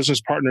my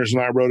business partners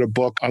and I wrote a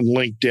book on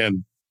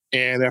LinkedIn.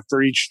 And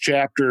after each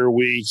chapter,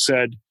 we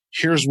said,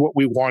 here's what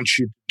we want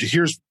you to,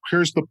 here's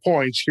the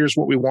points, here's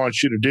what we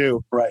want you to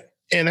do. Right.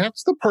 And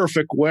that's the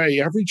perfect way.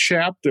 Every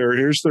chapter,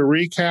 here's the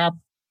recap.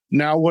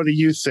 Now, what do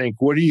you think?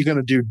 What are you going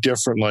to do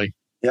differently?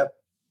 Yep.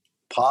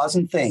 Pause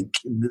and think.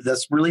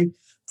 That's really,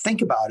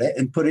 think about it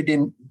and put it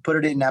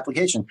in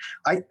application.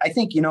 I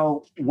think,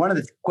 one of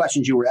the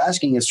questions you were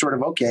asking is sort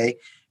of, okay,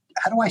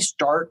 how do I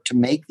start to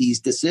make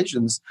these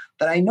decisions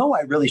that I know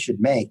I really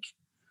should make?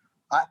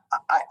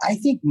 I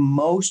think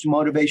most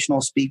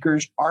motivational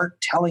speakers aren't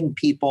telling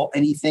people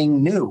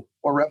anything new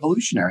or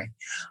revolutionary.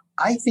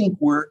 I think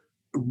we're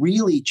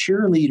really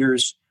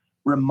cheerleaders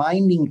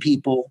reminding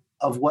people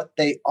of what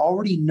they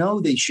already know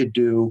they should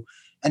do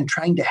and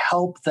trying to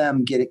help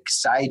them get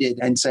excited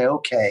and say,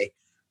 okay,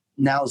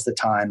 now's the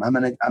time. I'm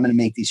going to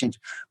make these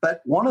changes.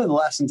 But one of the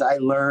lessons I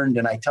learned,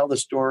 and I tell the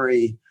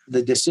story,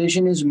 the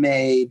decision is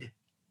made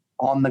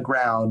on the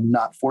ground,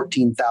 not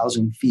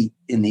 14,000 feet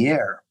in the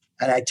air.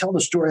 And I tell the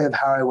story of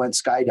how I went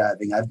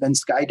skydiving. I've been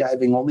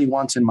skydiving only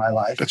once in my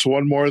life. That's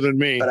one more than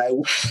me. But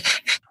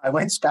I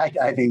went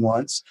skydiving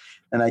once,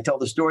 and I tell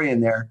the story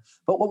in there.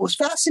 But what was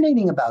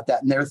fascinating about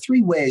that, and there are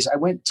 3 ways. I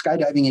went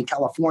skydiving in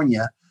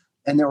California,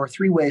 and there were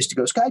 3 ways to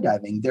go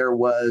skydiving. There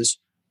was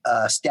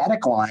a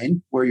static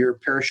line where your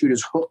parachute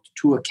is hooked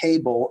to a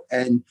cable,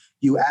 and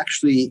you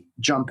actually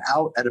jump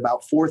out at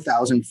about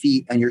 4,000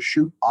 feet, and your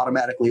chute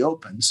automatically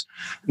opens.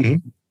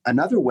 Mm-hmm.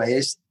 Another way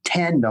is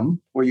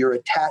tandem, where you're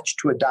attached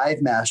to a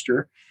dive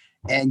master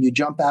and you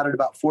jump out at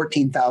about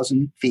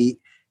 14,000 feet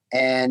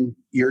and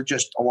you're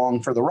just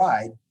along for the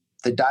ride.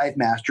 The dive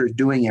master is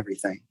doing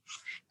everything.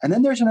 And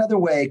then there's another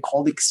way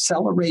called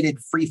accelerated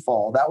free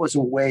fall. That was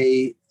a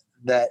way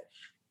that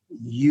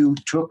you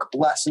took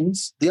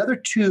lessons. The other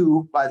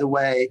 2, by the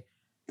way,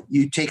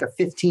 you take a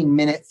 15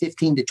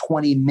 to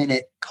 20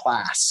 minute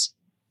class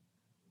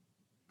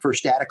for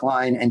static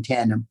line and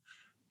tandem.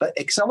 But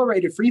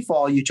accelerated free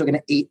fall, you took an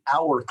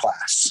 8-hour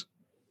class.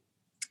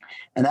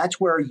 And that's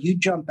where you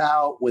jump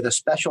out with a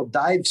special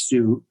dive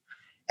suit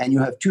and you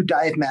have two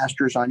dive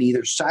masters on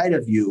either side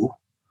of you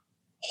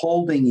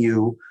holding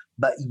you,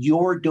 but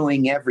you're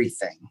doing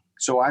everything.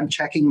 So I'm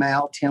checking my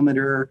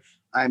altimeter,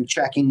 I'm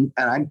checking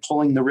and I'm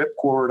pulling the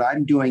ripcord,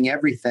 I'm doing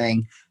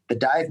everything. The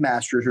dive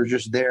masters are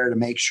just there to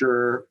make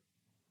sure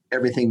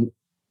everything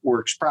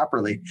works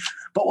properly.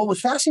 But what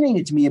was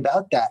fascinating to me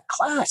about that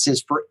class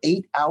is for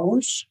 8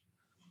 hours,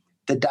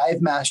 the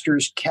dive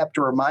masters kept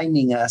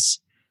reminding us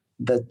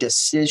the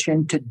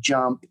decision to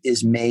jump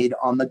is made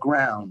on the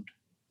ground,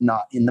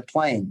 not in the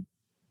plane.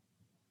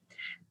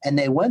 And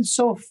they went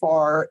so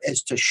far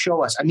as to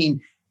show us, I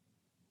mean,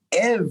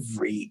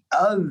 every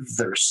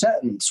other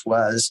sentence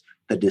was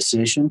the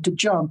decision to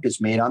jump is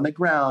made on the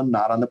ground,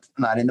 not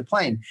in the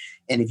plane.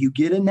 And if you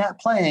get in that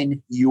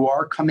plane, you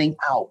are coming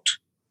out.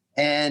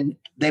 And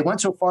they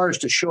went so far as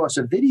to show us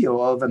a video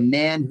of a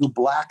man who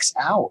blacks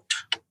out.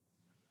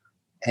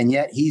 And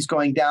yet he's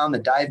going down, the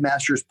dive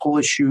masters pull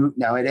his chute.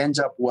 Now it ends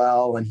up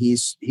well, and he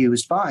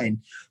was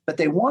fine. But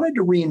they wanted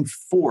to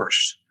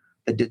reinforce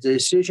that the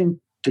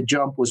decision to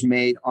jump was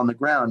made on the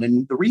ground.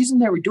 And the reason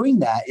they were doing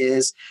that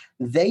is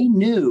they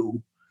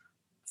knew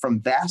from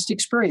vast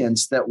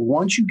experience that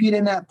once you get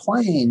in that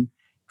plane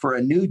for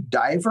a new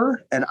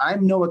diver, and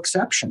I'm no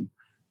exception,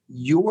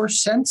 your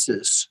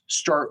senses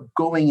start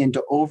going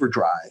into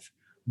overdrive.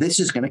 This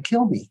is going to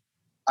kill me.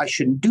 I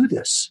shouldn't do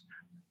this.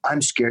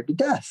 I'm scared to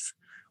death.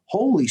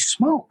 Holy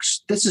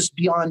smokes. This is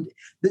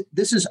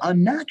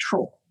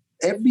unnatural.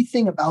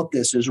 Everything about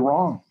this is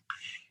wrong.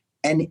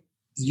 And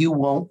you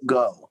won't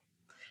go.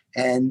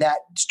 And that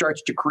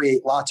starts to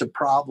create lots of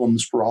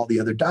problems for all the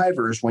other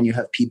divers when you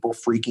have people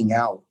freaking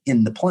out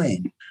in the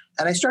plane.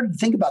 And I started to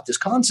think about this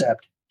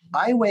concept.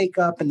 I wake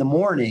up in the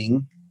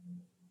morning,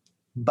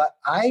 but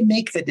I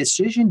make the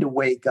decision to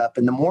wake up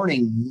in the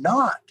morning,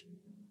 not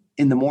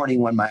in the morning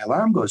when my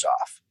alarm goes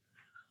off.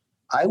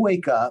 I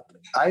wake up,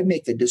 I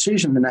make the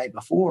decision the night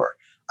before.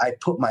 I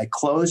put my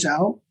clothes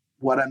out,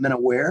 what I'm going to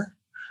wear.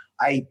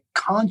 I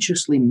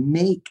consciously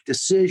make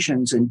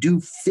decisions and do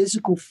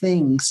physical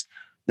things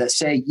that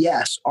say,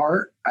 yes,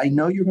 Art, I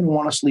know you're going to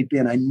want to sleep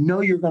in. I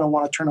know you're going to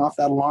want to turn off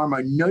that alarm.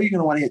 I know you're going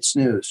to want to hit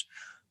snooze.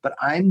 But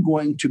I'm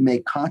going to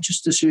make conscious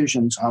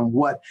decisions on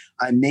what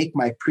I make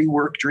my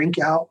pre-work drink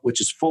out, which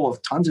is full of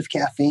tons of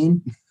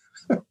caffeine.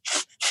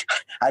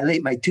 I lay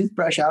my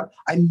toothbrush out.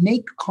 I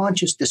make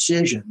conscious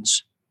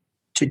decisions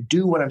to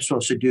do what I'm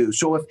supposed to do.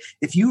 So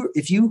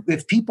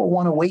if people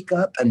want to wake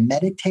up and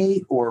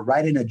meditate or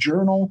write in a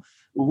journal,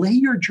 lay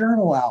your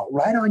journal out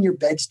right on your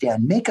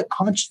bedstand. Make a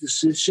conscious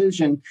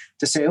decision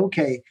to say,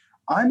 okay,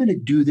 I'm going to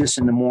do this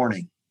in the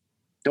morning.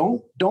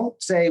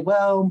 Don't say,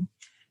 well,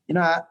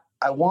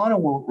 I want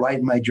to write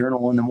in my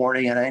journal in the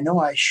morning, and I know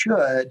I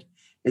should.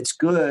 It's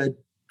good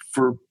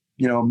for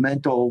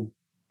mental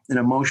and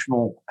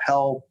emotional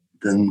health,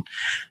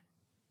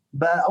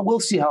 but we'll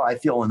see how I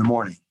feel in the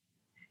morning.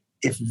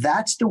 If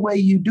that's the way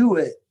you do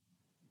it,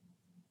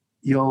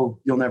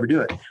 you'll never do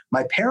it.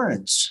 My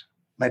parents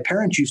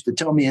used to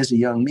tell me as a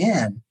young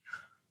man,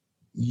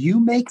 you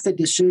make the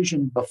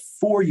decision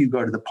before you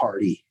go to the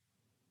party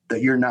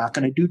that you're not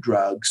going to do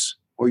drugs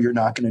or you're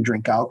not going to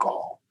drink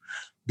alcohol,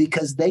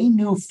 because they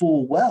knew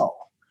full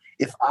well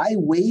if I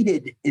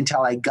waited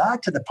until I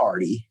got to the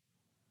party,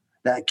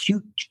 that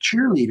cute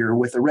cheerleader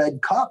with a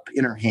red cup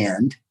in her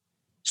hand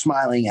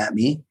smiling at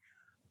me,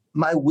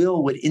 my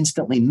will would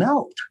instantly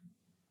melt.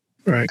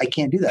 Right. I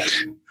can't do that.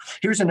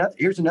 Here's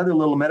another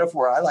little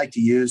metaphor I like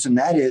to use, and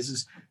that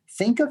is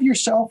think of your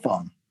cell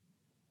phone.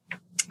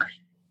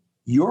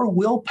 Your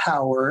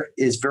willpower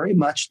is very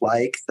much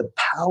like the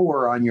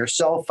power on your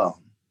cell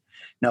phone.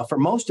 Now, for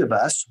most of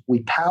us,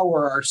 we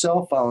power our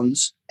cell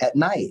phones at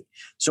night.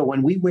 So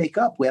when we wake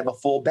up, we have a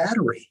full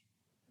battery.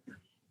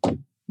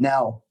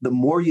 Now, the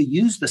more you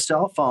use the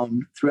cell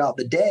phone throughout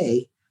the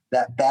day,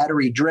 that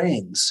battery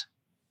drains.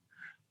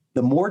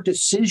 The more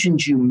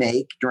decisions you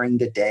make during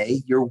the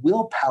day, your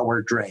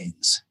willpower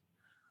drains.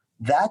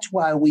 That's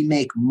why we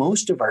make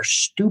most of our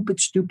stupid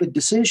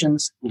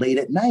decisions late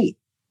at night.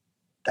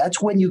 That's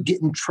when you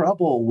get in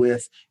trouble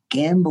with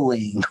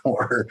gambling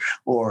or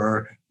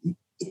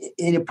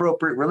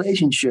inappropriate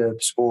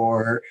relationships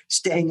or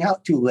staying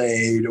out too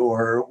late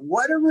or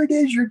whatever it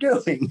is you're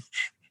doing.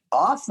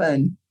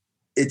 Often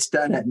it's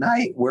done at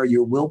night where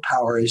your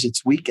willpower is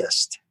its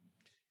weakest.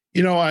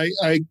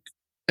 I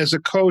as a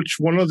coach,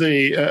 one of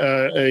the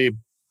a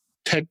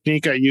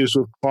technique I use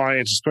with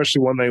clients,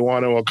 especially when they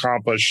want to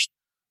accomplish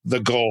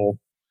the goal,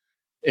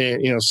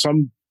 and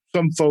some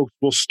folks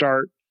will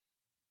start,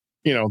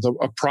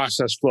 a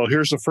process flow.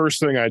 Here's the first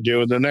thing I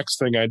do, and the next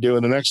thing I do,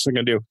 and the next thing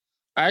I do.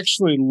 I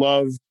actually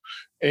love,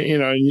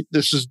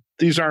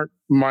 these aren't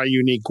my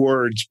unique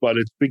words, but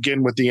it's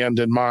begin with the end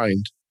in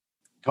mind.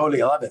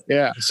 Totally love it.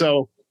 Yeah.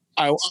 So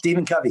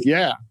Stephen Covey.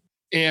 Yeah.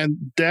 And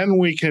then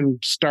we can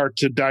start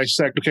to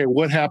dissect, okay,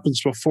 what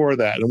happens before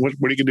that? And what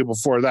are you going to do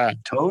before that?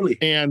 Totally.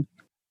 And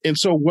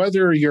so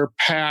whether your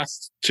path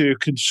to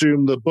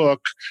consume the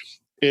book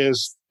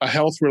is a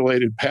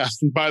health-related path,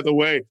 and by the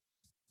way,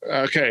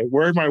 okay,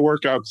 where's my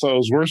workout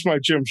clothes? Where's my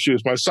gym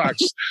shoes, my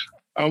socks?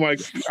 I'm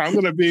like, I'm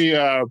going to be,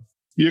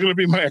 You're going to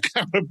be my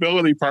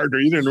accountability partner.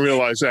 You didn't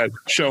realize that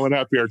showing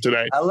up here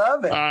today. I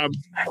love it.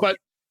 But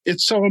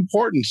it's so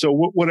important. So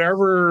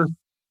wherever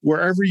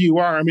you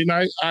are, I mean,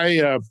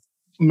 I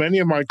many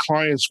of my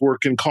clients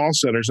work in call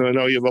centers, and I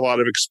know you have a lot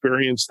of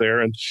experience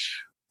there. And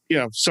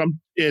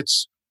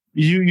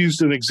you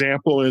used an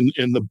example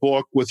in the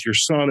book with your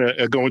son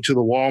going to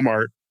the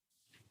Walmart.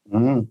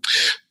 Mm.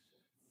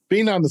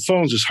 Being on the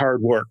phones is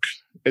hard work.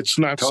 It's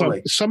not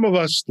totally. Some of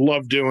us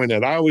love doing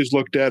it. I always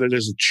looked at it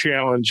as a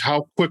challenge.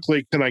 How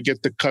quickly can I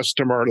get the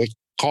customer, the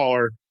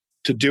caller,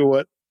 to do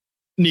what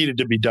needed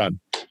to be done?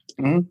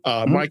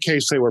 Mm-hmm. In my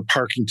case, they were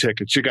parking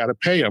tickets. You got to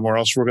pay them, or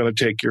else we're going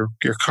to take your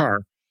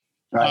car.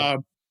 Right.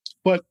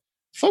 But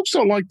folks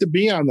don't like to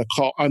be on the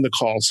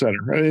call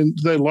center. I mean,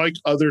 they like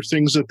other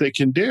things that they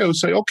can do.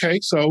 Say, okay,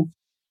 so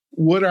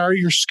what are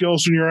your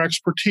skills and your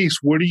expertise?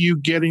 What are you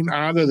getting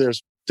out of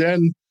this?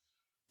 Then,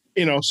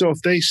 so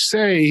if they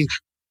say,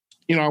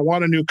 I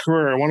want a new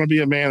career, I want to be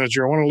a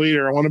manager, I want a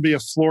leader, I want to be a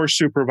floor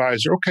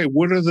supervisor. Okay,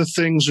 what are the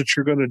things that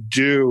you're going to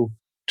do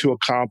to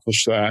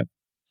accomplish that?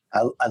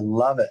 I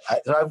love it.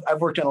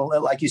 I've worked in,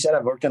 like you said,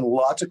 I've worked in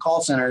lots of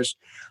call centers.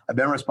 I've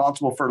been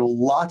responsible for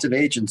lots of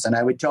agents. And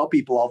I would tell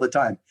people all the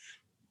time,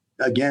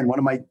 again,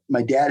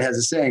 my dad has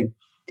a saying.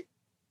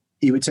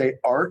 He would say,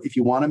 Art, if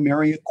you want to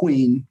marry a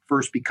queen,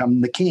 first become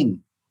the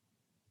king.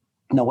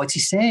 Now, what's he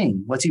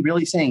saying? What's he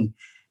really saying?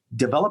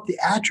 Develop the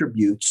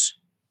attributes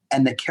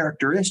and the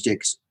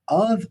characteristics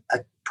of a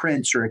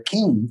prince or a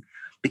king,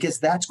 because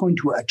that's going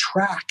to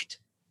attract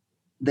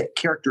the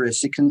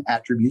characteristics and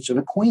attributes of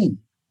a queen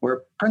or a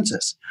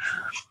princess.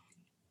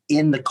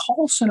 In the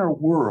call center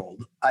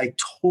world, I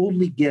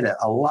totally get it.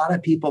 A lot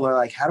of people are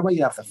like, how do I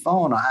get off the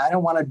phone? I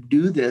don't want to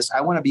do this.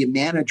 I want to be a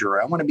manager.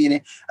 I want to be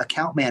an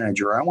account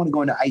manager. I want to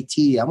go into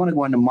IT. I want to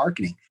go into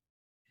marketing.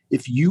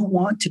 If you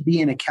want to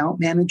be an account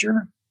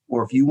manager,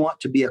 or if you want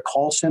to be a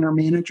call center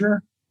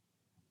manager,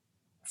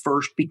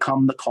 first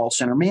become the call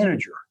center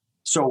manager.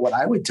 So what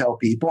I would tell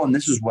people, and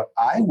this is what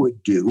I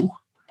would do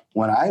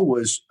when I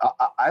was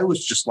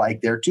just like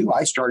there too.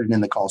 I started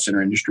in the call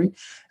center industry,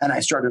 and I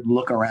started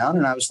looking around,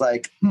 and I was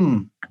like,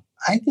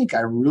 I think I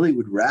really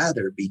would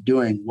rather be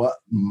doing what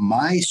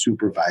my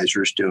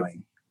supervisor is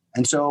doing.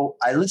 And so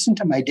I listened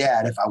to my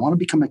dad. If I want to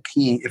become a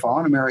king, if I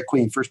want to marry a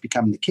queen, first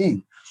become the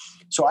king.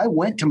 So I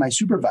went to my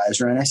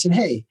supervisor and I said,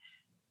 hey,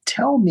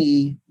 tell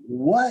me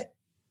what,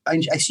 I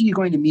see you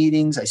going to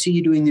meetings. I see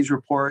you doing these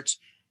reports.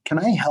 Can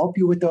I help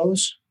you with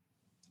those?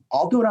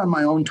 I'll do it on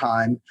my own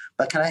time,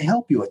 but can I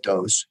help you with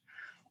those?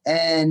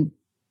 And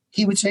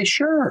he would say,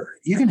 sure,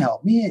 you can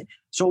help me.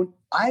 So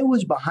I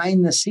was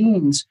behind the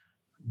scenes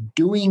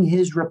doing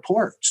his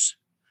reports.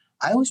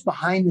 I was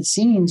behind the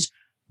scenes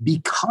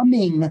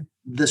becoming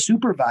the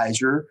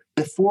supervisor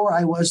before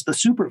I was the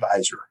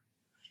supervisor.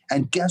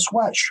 And guess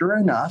what? Sure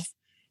enough,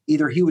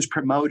 either he was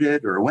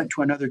promoted or went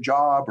to another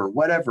job or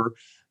whatever.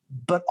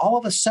 But all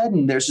of a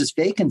sudden, there's this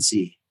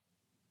vacancy.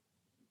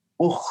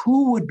 Well,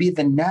 who would be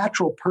the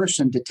natural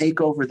person to take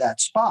over that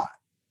spot?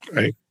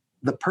 Right.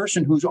 The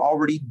person who's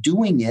already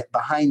doing it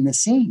behind the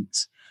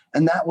scenes.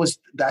 And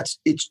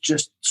it's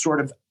just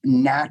sort of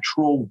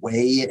natural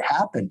way it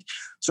happened.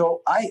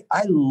 So I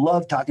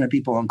love talking to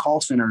people on call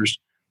centers,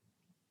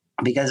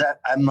 because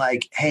I'm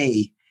like,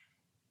 hey,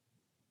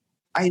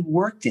 I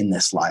worked in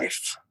this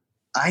life.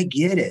 I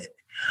get it.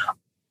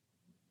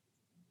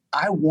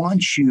 I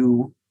want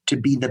you to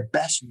be the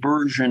best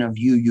version of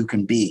you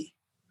can be.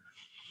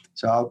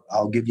 So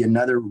I'll give you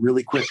another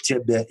really quick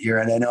tidbit here.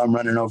 And I know I'm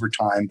running over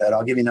time, but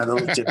I'll give you another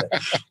little tidbit.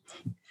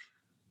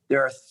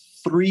 There are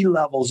 3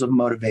 levels of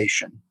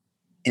motivation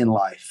in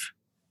life.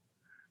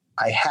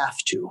 I have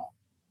to.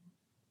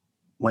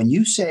 When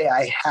you say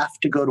I have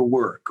to go to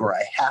work, or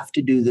I have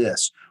to do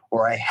this,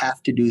 or I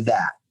have to do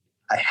that,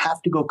 I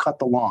have to go cut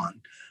the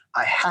lawn,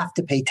 I have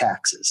to pay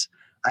taxes,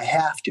 I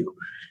have to.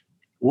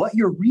 What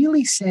you're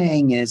really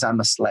saying is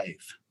I'm a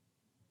slave.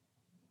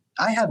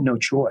 I have no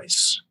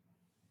choice.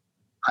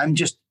 I'm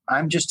just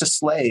a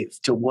slave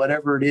to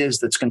whatever it is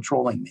that's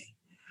controlling me.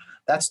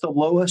 That's the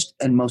lowest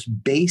and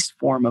most base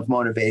form of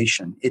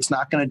motivation. It's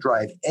not going to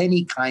drive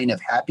any kind of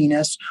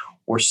happiness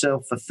or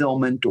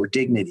self-fulfillment or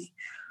dignity.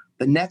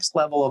 The next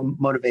level of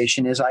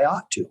motivation is I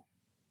ought to.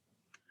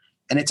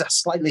 And it's a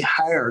slightly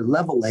higher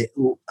level,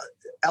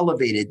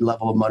 elevated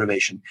level of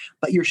motivation,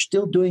 but you're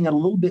still doing it a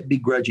little bit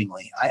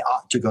begrudgingly. I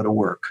ought to go to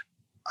work.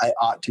 I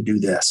ought to do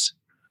this.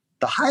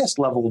 The highest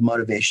level of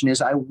motivation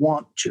is I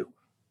want to.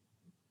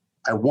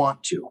 I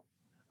want to.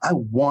 I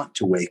want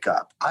to wake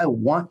up. I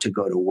want to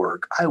go to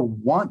work. I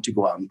want to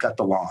go out and cut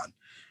the lawn.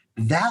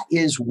 That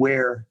is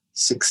where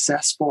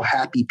successful,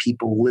 happy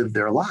people live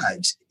their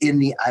lives, in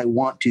the I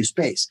want to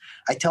space.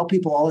 I tell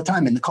people all the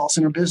time in the call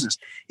center business,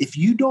 if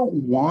you don't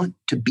want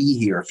to be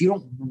here, if you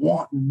don't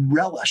want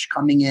relish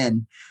coming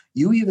in,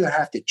 you either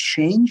have to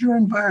change your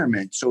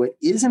environment so it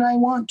isn't I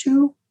want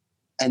to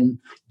and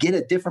get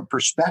a different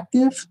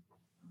perspective,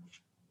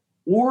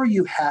 or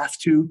you have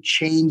to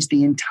change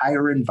the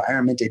entire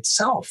environment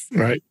itself.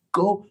 Right.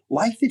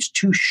 Life is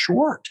too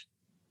short.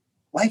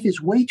 Life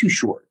is way too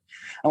short.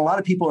 And a lot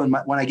of people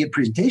when I give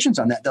presentations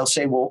on that, they'll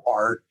say, well,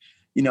 Art,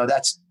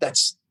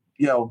 that's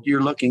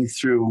you're looking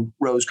through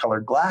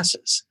rose-colored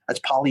glasses. That's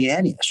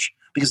Pollyannish,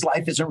 because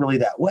life isn't really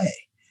that way.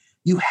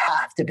 You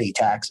have to pay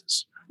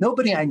taxes.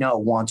 Nobody I know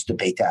wants to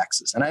pay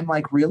taxes. And I'm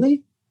like,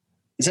 really?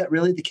 Is that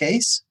really the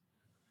case?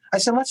 I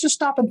said, let's just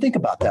stop and think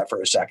about that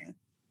for a second.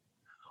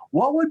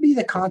 What would be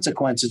the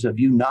consequences of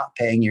you not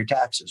paying your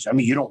taxes? I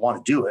mean, you don't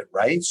want to do it,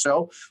 right?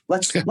 So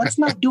let's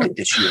not do it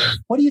this year.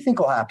 What do you think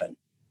will happen?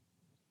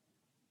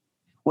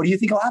 What do you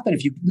think will happen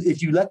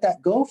if you let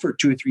that go for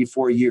 2, 3,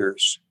 4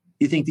 years?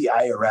 You think the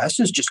IRS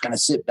is just going to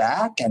sit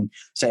back and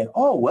say,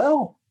 oh,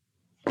 well,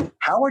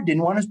 Howard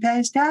didn't want to pay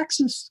his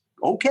taxes.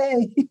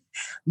 Okay.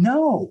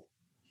 No,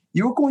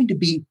 you're going to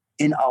be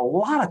in a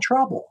lot of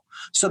trouble.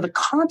 So the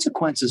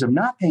consequences of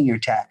not paying your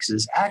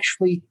taxes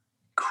actually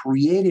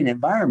create an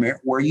environment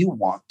where you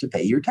want to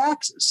pay your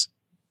taxes.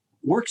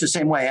 Works the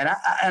same way. And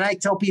I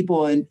tell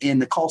people in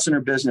the call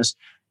center business,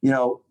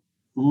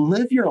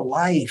 live your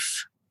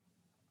life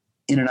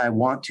in an I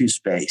want to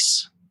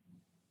space.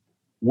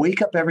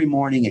 Wake up every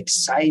morning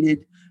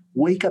excited.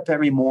 Wake up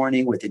every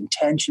morning with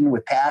intention,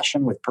 with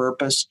passion, with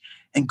purpose,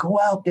 and go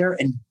out there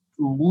and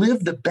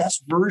live the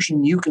best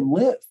version you can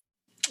live.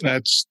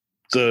 That's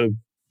the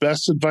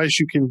best advice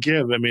you can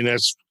give. I mean,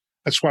 that's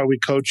why we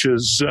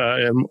coaches,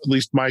 in at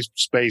least my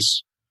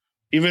space,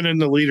 even in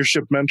the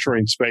leadership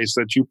mentoring space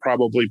that you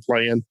probably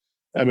play in.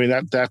 I mean,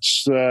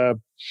 those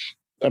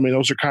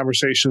are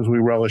conversations we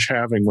relish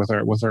having with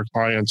our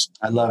clients.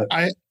 I love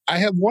it. I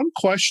have one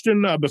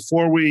question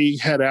before we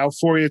head out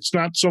for you. It's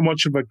not so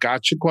much of a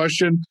gotcha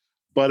question,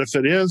 but if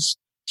it is,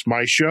 it's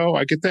my show.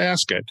 I get to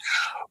ask it.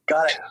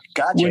 Got it.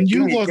 Gotcha. When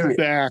you look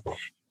back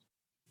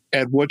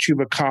at what you've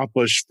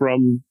accomplished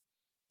from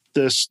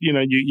this,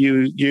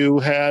 you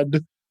had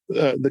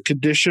the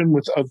condition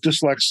of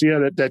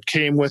dyslexia that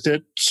came with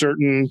it,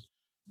 certain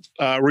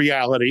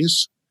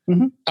realities.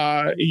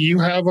 Mm-hmm. You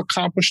have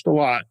accomplished a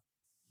lot,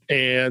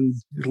 and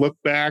you look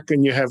back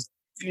and you have,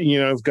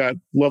 you've got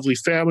lovely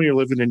family. You're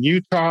living in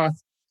Utah,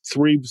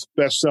 3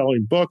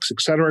 best-selling books,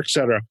 et cetera, et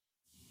cetera.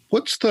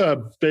 What's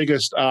the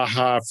biggest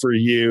aha for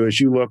you as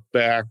you look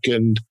back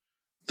and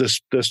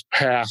this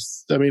path?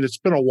 I mean, it's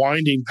been a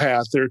winding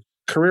path. Their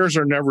careers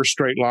are never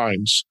straight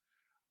lines,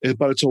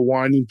 but it's a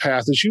winding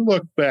path. As you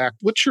look back,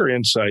 what's your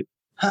insight?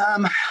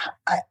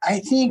 I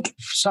think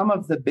some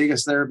of the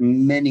biggest, there are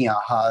many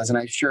ahas, and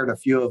I've shared a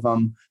few of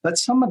them, but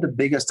some of the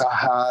biggest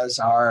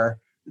ahas are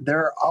there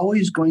are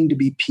always going to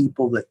be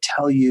people that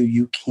tell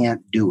you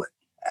can't do it.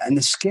 And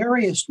the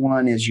scariest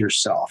one is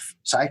yourself.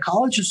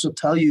 Psychologists will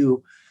tell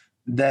you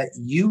that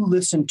you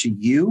listen to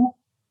you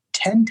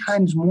 10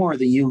 times more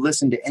than you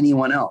listen to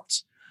anyone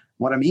else.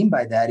 What I mean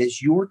by that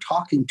is you're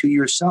talking to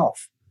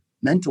yourself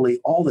mentally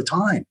all the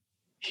time.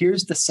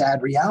 Here's the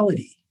sad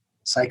reality.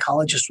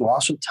 Psychologists will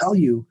also tell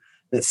you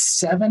that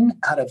 7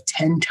 out of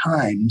 10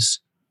 times,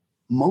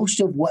 most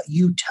of what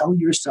you tell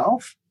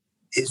yourself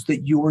is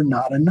that you're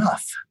not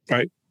enough.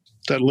 Right.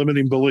 That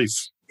limiting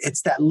belief.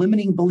 It's that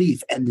limiting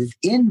belief. And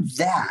in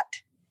that,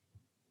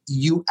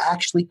 you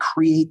actually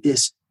create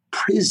this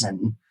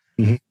prison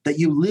mm-hmm. that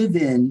you live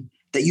in,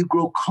 that you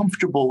grow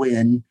comfortable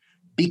in,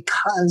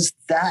 because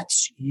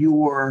that's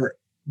your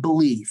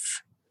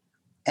belief.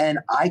 And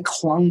I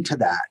clung to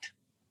that.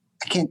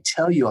 I can't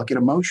tell you, I'll get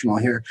emotional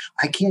here.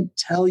 I can't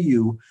tell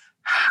you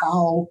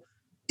how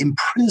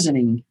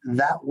imprisoning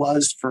that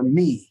was for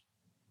me.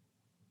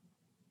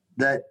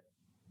 That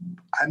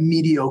I'm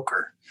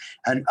mediocre,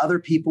 and other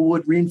people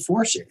would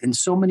reinforce it in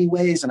so many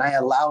ways, and I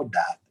allowed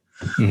that.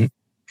 Mm-hmm.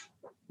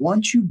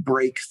 Once you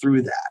break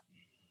through that,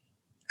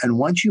 and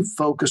once you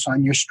focus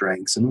on your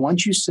strengths, and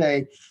once you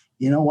say,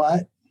 you know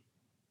what,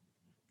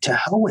 to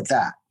hell with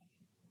that.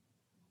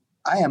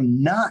 I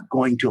am not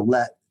going to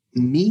let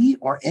me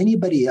or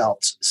anybody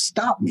else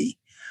stop me.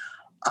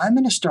 I'm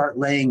going to start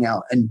laying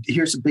out, and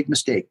here's a big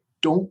mistake.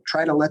 Don't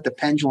try to let the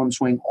pendulum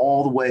swing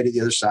all the way to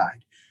the other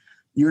side.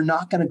 You're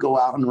not going to go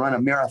out and run a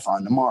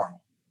marathon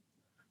tomorrow.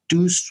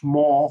 Do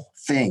small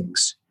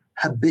things.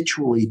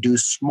 Habitually do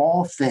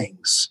small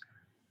things.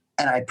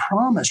 And I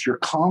promise your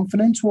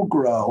confidence will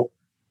grow,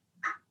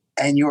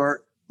 and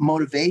your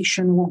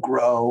motivation will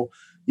grow.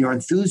 Your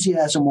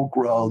enthusiasm will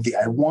grow. The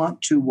I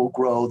want to will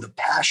grow. The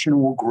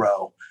passion will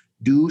grow.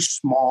 Do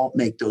small,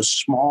 make those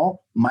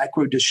small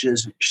micro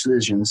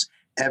decisions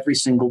every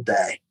single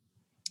day.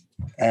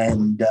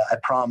 And I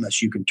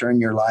promise you can turn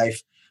your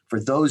life. For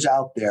those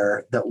out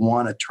there that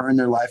want to turn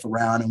their life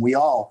around, and we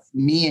all,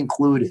 me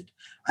included,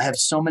 I have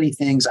so many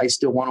things I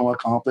still want to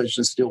accomplish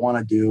and still want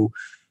to do.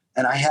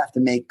 And I have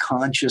to make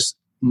conscious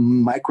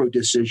micro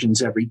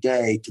decisions every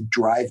day to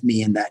drive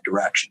me in that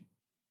direction.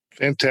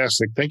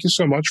 Fantastic. Thank you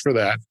so much for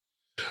that.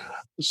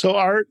 So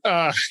Art,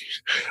 I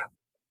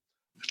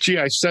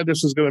said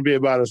this was going to be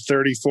about a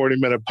 30,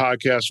 40-minute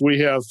podcast. We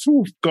have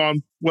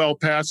gone well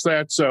past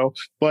that. So,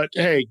 but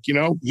hey,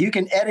 you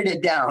can edit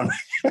it down.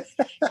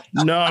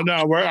 No.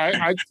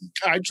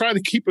 I try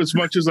to keep as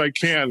much as I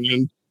can,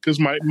 and because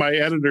my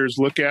editors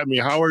look at me,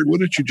 Howard, what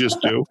did you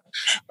just do?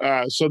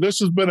 So this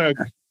has been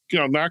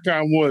knock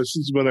on wood, this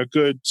has been a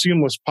good,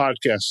 seamless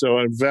podcast. So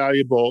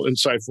invaluable,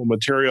 insightful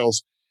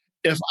materials.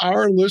 If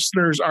our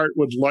listeners, Art,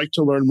 would like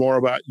to learn more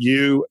about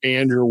you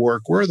and your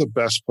work, where are the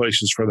best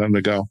places for them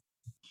to go?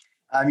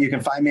 You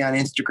can find me on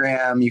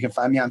Instagram. You can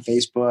find me on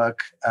Facebook,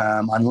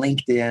 on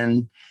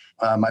LinkedIn.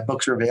 My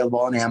books are available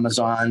on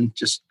Amazon.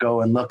 Just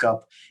go and look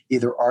up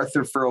either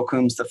Arthur Farrell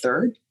Coombs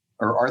III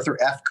or Arthur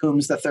F.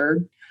 Coombs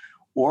III,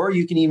 or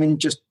you can even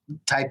just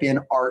type in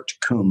Art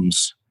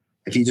Coombs.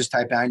 If you just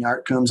type in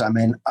Art Coombs,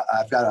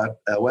 I've got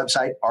a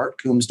website,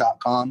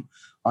 artcoombs.com.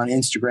 On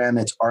Instagram,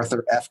 it's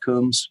Arthur F.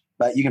 Coombs,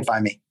 but you can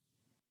find me.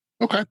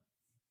 Okay.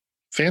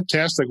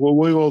 Fantastic. Well,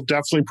 we will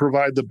definitely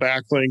provide the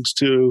backlinks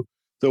to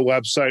the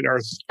website,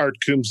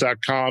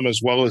 artcoombs.com,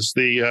 as well as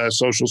the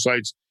social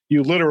sites.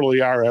 You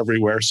literally are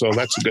everywhere, so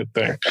that's a good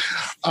thing.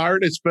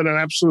 Art, it's been an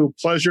absolute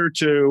pleasure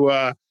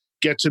to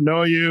get to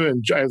know you,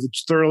 and I've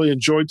thoroughly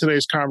enjoyed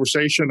today's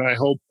conversation. I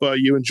hope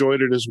you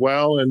enjoyed it as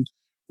well. And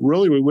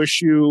really, we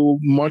wish you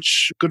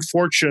much good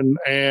fortune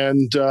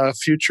and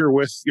future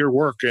with your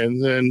work.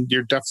 And then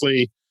you're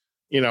definitely,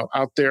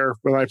 out there,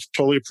 and I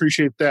totally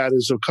appreciate that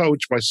as a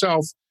coach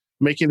myself,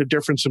 making a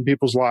difference in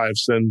people's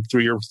lives and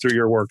through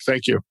your work.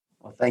 Thank you.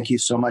 Well, thank you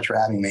so much for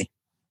having me.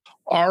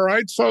 All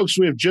right, folks,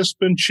 we have just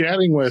been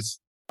chatting with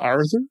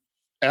Arthur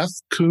F.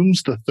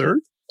 Coombs III,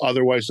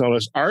 otherwise known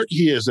as Art.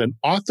 He is an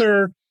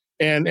author,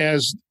 and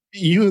as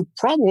you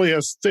probably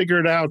have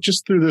figured out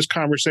just through this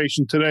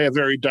conversation today, a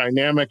very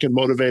dynamic and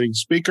motivating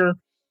speaker.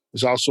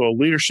 He's also a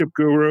leadership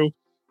guru,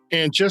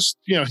 and just,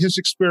 his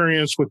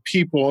experience with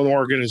people and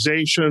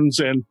organizations,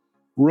 and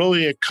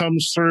really it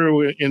comes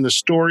through in the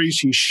stories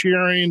he's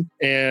sharing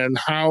and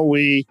how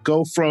we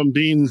go from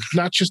being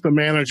not just a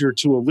manager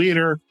to a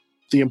leader,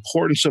 the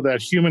importance of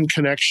that human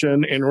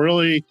connection. And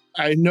really,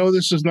 I know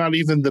this is not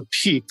even the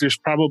peak. There's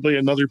probably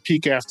another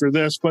peak after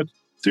this, but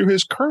through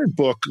his current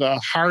book,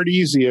 Hard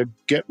Easy, a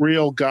Get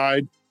Real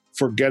Guide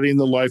for Getting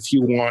the Life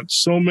You Want.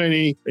 So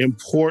many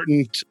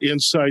important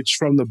insights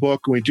from the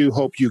book. We do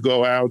hope you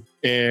go out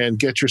and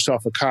get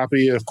yourself a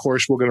copy. Of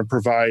course, we're going to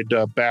provide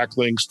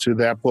backlinks to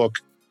that book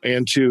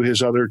and to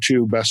his other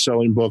two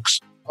best-selling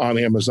books on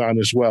Amazon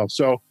as well.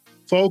 So,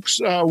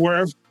 folks,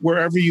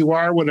 wherever you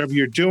are, whatever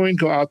you're doing,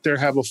 go out there,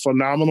 have a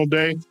phenomenal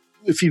day.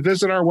 If you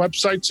visit our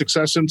website,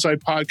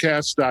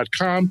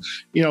 successinsightpodcast.com,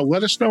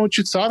 let us know what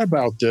you thought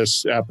about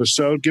this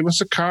episode. Give us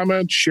a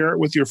comment, share it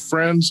with your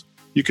friends.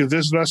 You can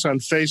visit us on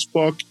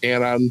Facebook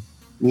and on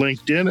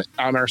LinkedIn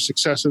on our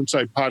Success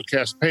Insight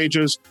podcast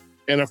pages.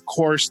 And of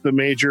course, the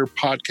major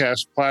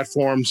podcast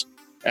platforms,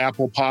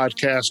 Apple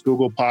Podcasts,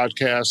 Google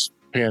Podcasts,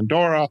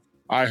 Pandora,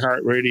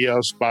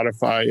 iHeartRadio,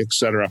 Spotify,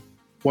 etc.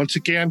 Once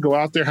again, go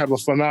out there, have a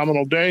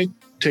phenomenal day.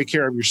 Take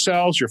care of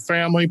yourselves, your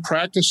family,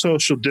 practice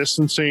social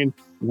distancing,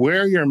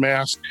 wear your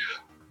mask,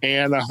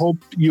 and I hope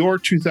your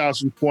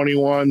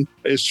 2021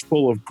 is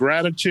full of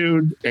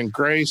gratitude and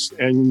grace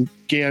and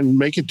can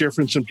make a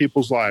difference in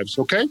people's lives,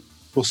 okay?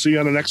 We'll see you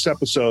on the next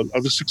episode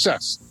of the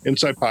Success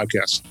Insight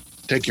Podcast.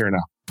 Take care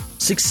now.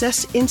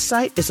 Success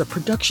Insight is a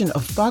production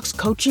of Fox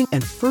Coaching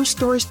and First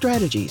Story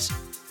Strategies.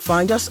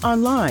 Find us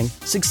online,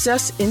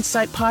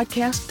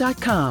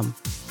 successinsightpodcast.com.